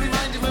songs that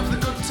remind him of the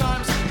good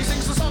times. He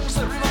sings the songs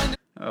that remind him.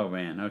 Oh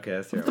man, okay,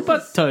 that's The terrible.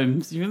 butt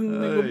times.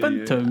 You the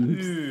butt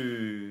times.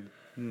 Ooh.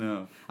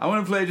 No. I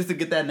want to play just to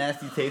get that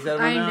nasty taste out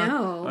of my mouth. I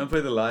know. I want to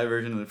play the live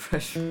version of the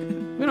fresh. We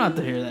don't have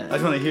to hear that. I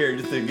just want to hear it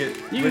just to get.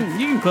 You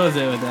can close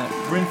it with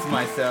that. Rinse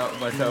myself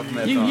from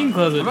that You song. can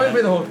close it I'm with not gonna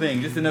play that. the whole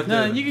thing, just enough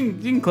No, to. you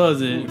can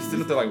close it. Just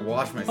enough to like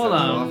wash myself Hold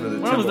off on. of the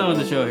We're almost done with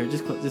the tempo. show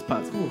here. Just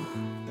pause. Ooh.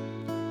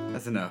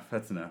 That's enough.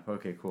 That's enough.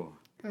 Okay, cool.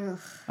 Ugh.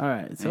 All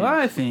right. So Man,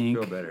 I think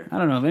feel better. I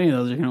don't know if any of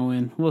those are gonna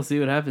win. We'll see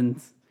what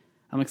happens.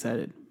 I'm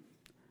excited.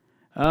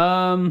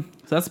 So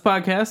that's the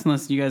podcast.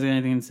 Unless you guys got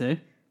anything to say.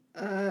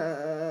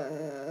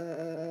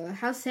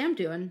 How's Sam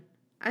doing?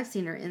 I've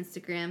seen her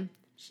Instagram.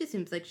 She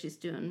seems like she's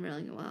doing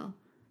really well.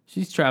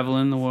 She's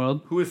traveling the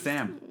world. Who is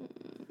Sam?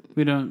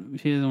 She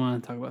doesn't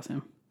want to talk about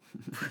Sam.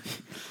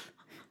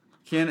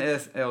 ¿Quién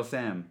es el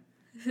Sam?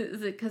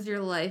 Is it because your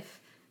life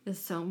is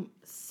so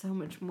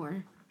much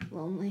more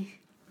lonely?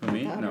 Who,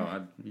 me? without No,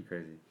 her? you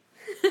crazy.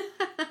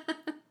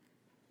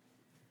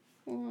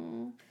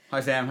 Aw. Hi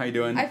Sam, how you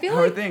doing? I feel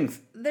how like are things?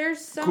 There's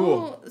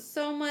so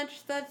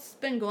much that's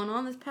been going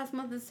on this past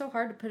month. It's so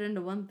hard to put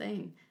into one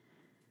thing.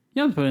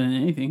 You don't have to put in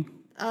anything.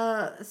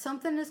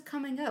 Something is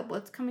coming up.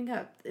 What's coming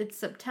up? It's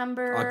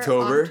September.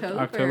 October.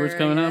 October's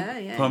coming up.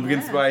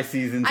 Pumpkin spice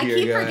season's I here,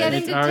 keep guys. forgetting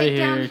It's to already take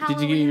down here. Did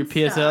you get your Halloween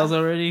PSLs stuff.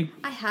 already?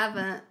 I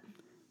haven't.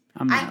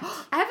 I'm I not.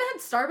 haven't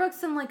had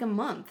Starbucks in like a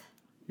month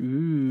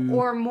Ooh.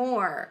 or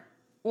more.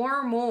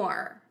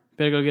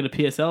 Better go get a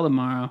PSL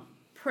tomorrow.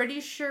 Pretty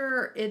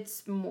sure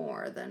it's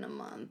more than a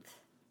month.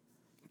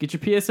 Get your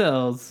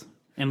PSLs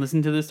and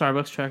listen to the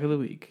Starbucks track of the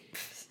week.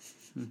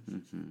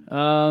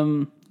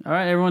 All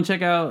right, everyone,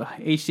 check out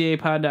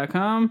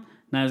hdapod.com.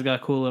 Nia's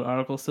got a cool little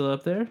article still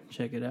up there.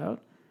 Check it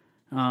out.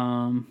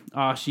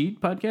 Aw Sheet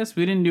podcast.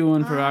 We didn't do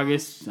one for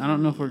August. I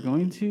don't know if we're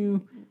going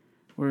to.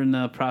 We're in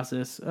the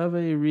process of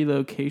a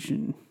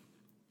relocation.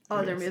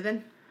 Oh, they're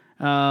moving?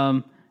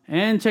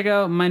 And check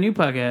out my new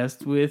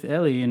podcast with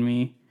Ellie and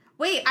me.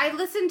 Wait, I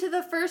listened to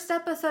the first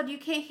episode. You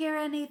can't hear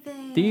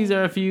anything. These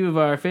are a few of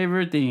our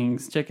favorite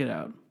things. Check it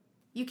out.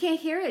 You can't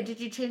hear it. Did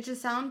you change the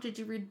sound? Did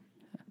you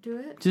redo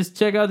it? Just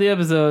check out the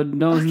episode.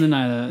 Don't listen to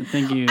Nia.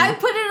 Thank you. I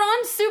put it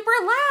on super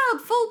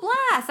loud, full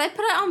blast. I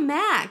put it on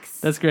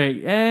max. That's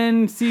great.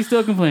 And she's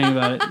still complaining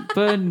about it,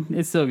 but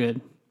it's still good.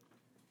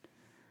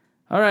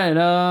 All right,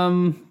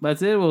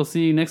 that's it. We'll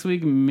see you next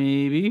week,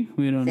 maybe.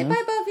 We don't Say know.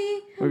 bye, Buffy.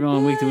 We're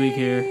going week to week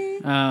here.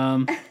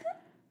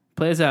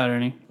 Play us out,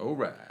 Ernie. All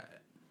right.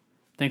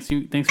 Thanks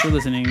for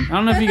listening. I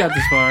don't know if you got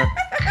this far.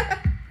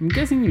 I'm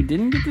guessing you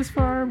didn't get this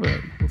far, but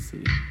we'll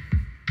see.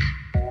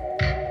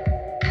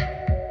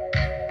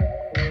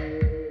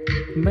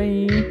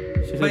 Bye.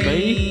 Should I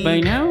say bye? Bye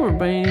now or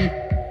bye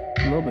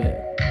a little bit?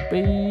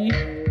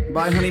 Bye.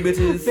 Bye, honey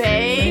bitches.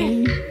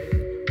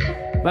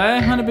 Bye,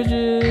 honey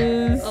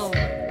bitches. Oh my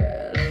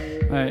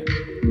gosh. All right.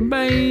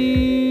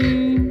 Bye.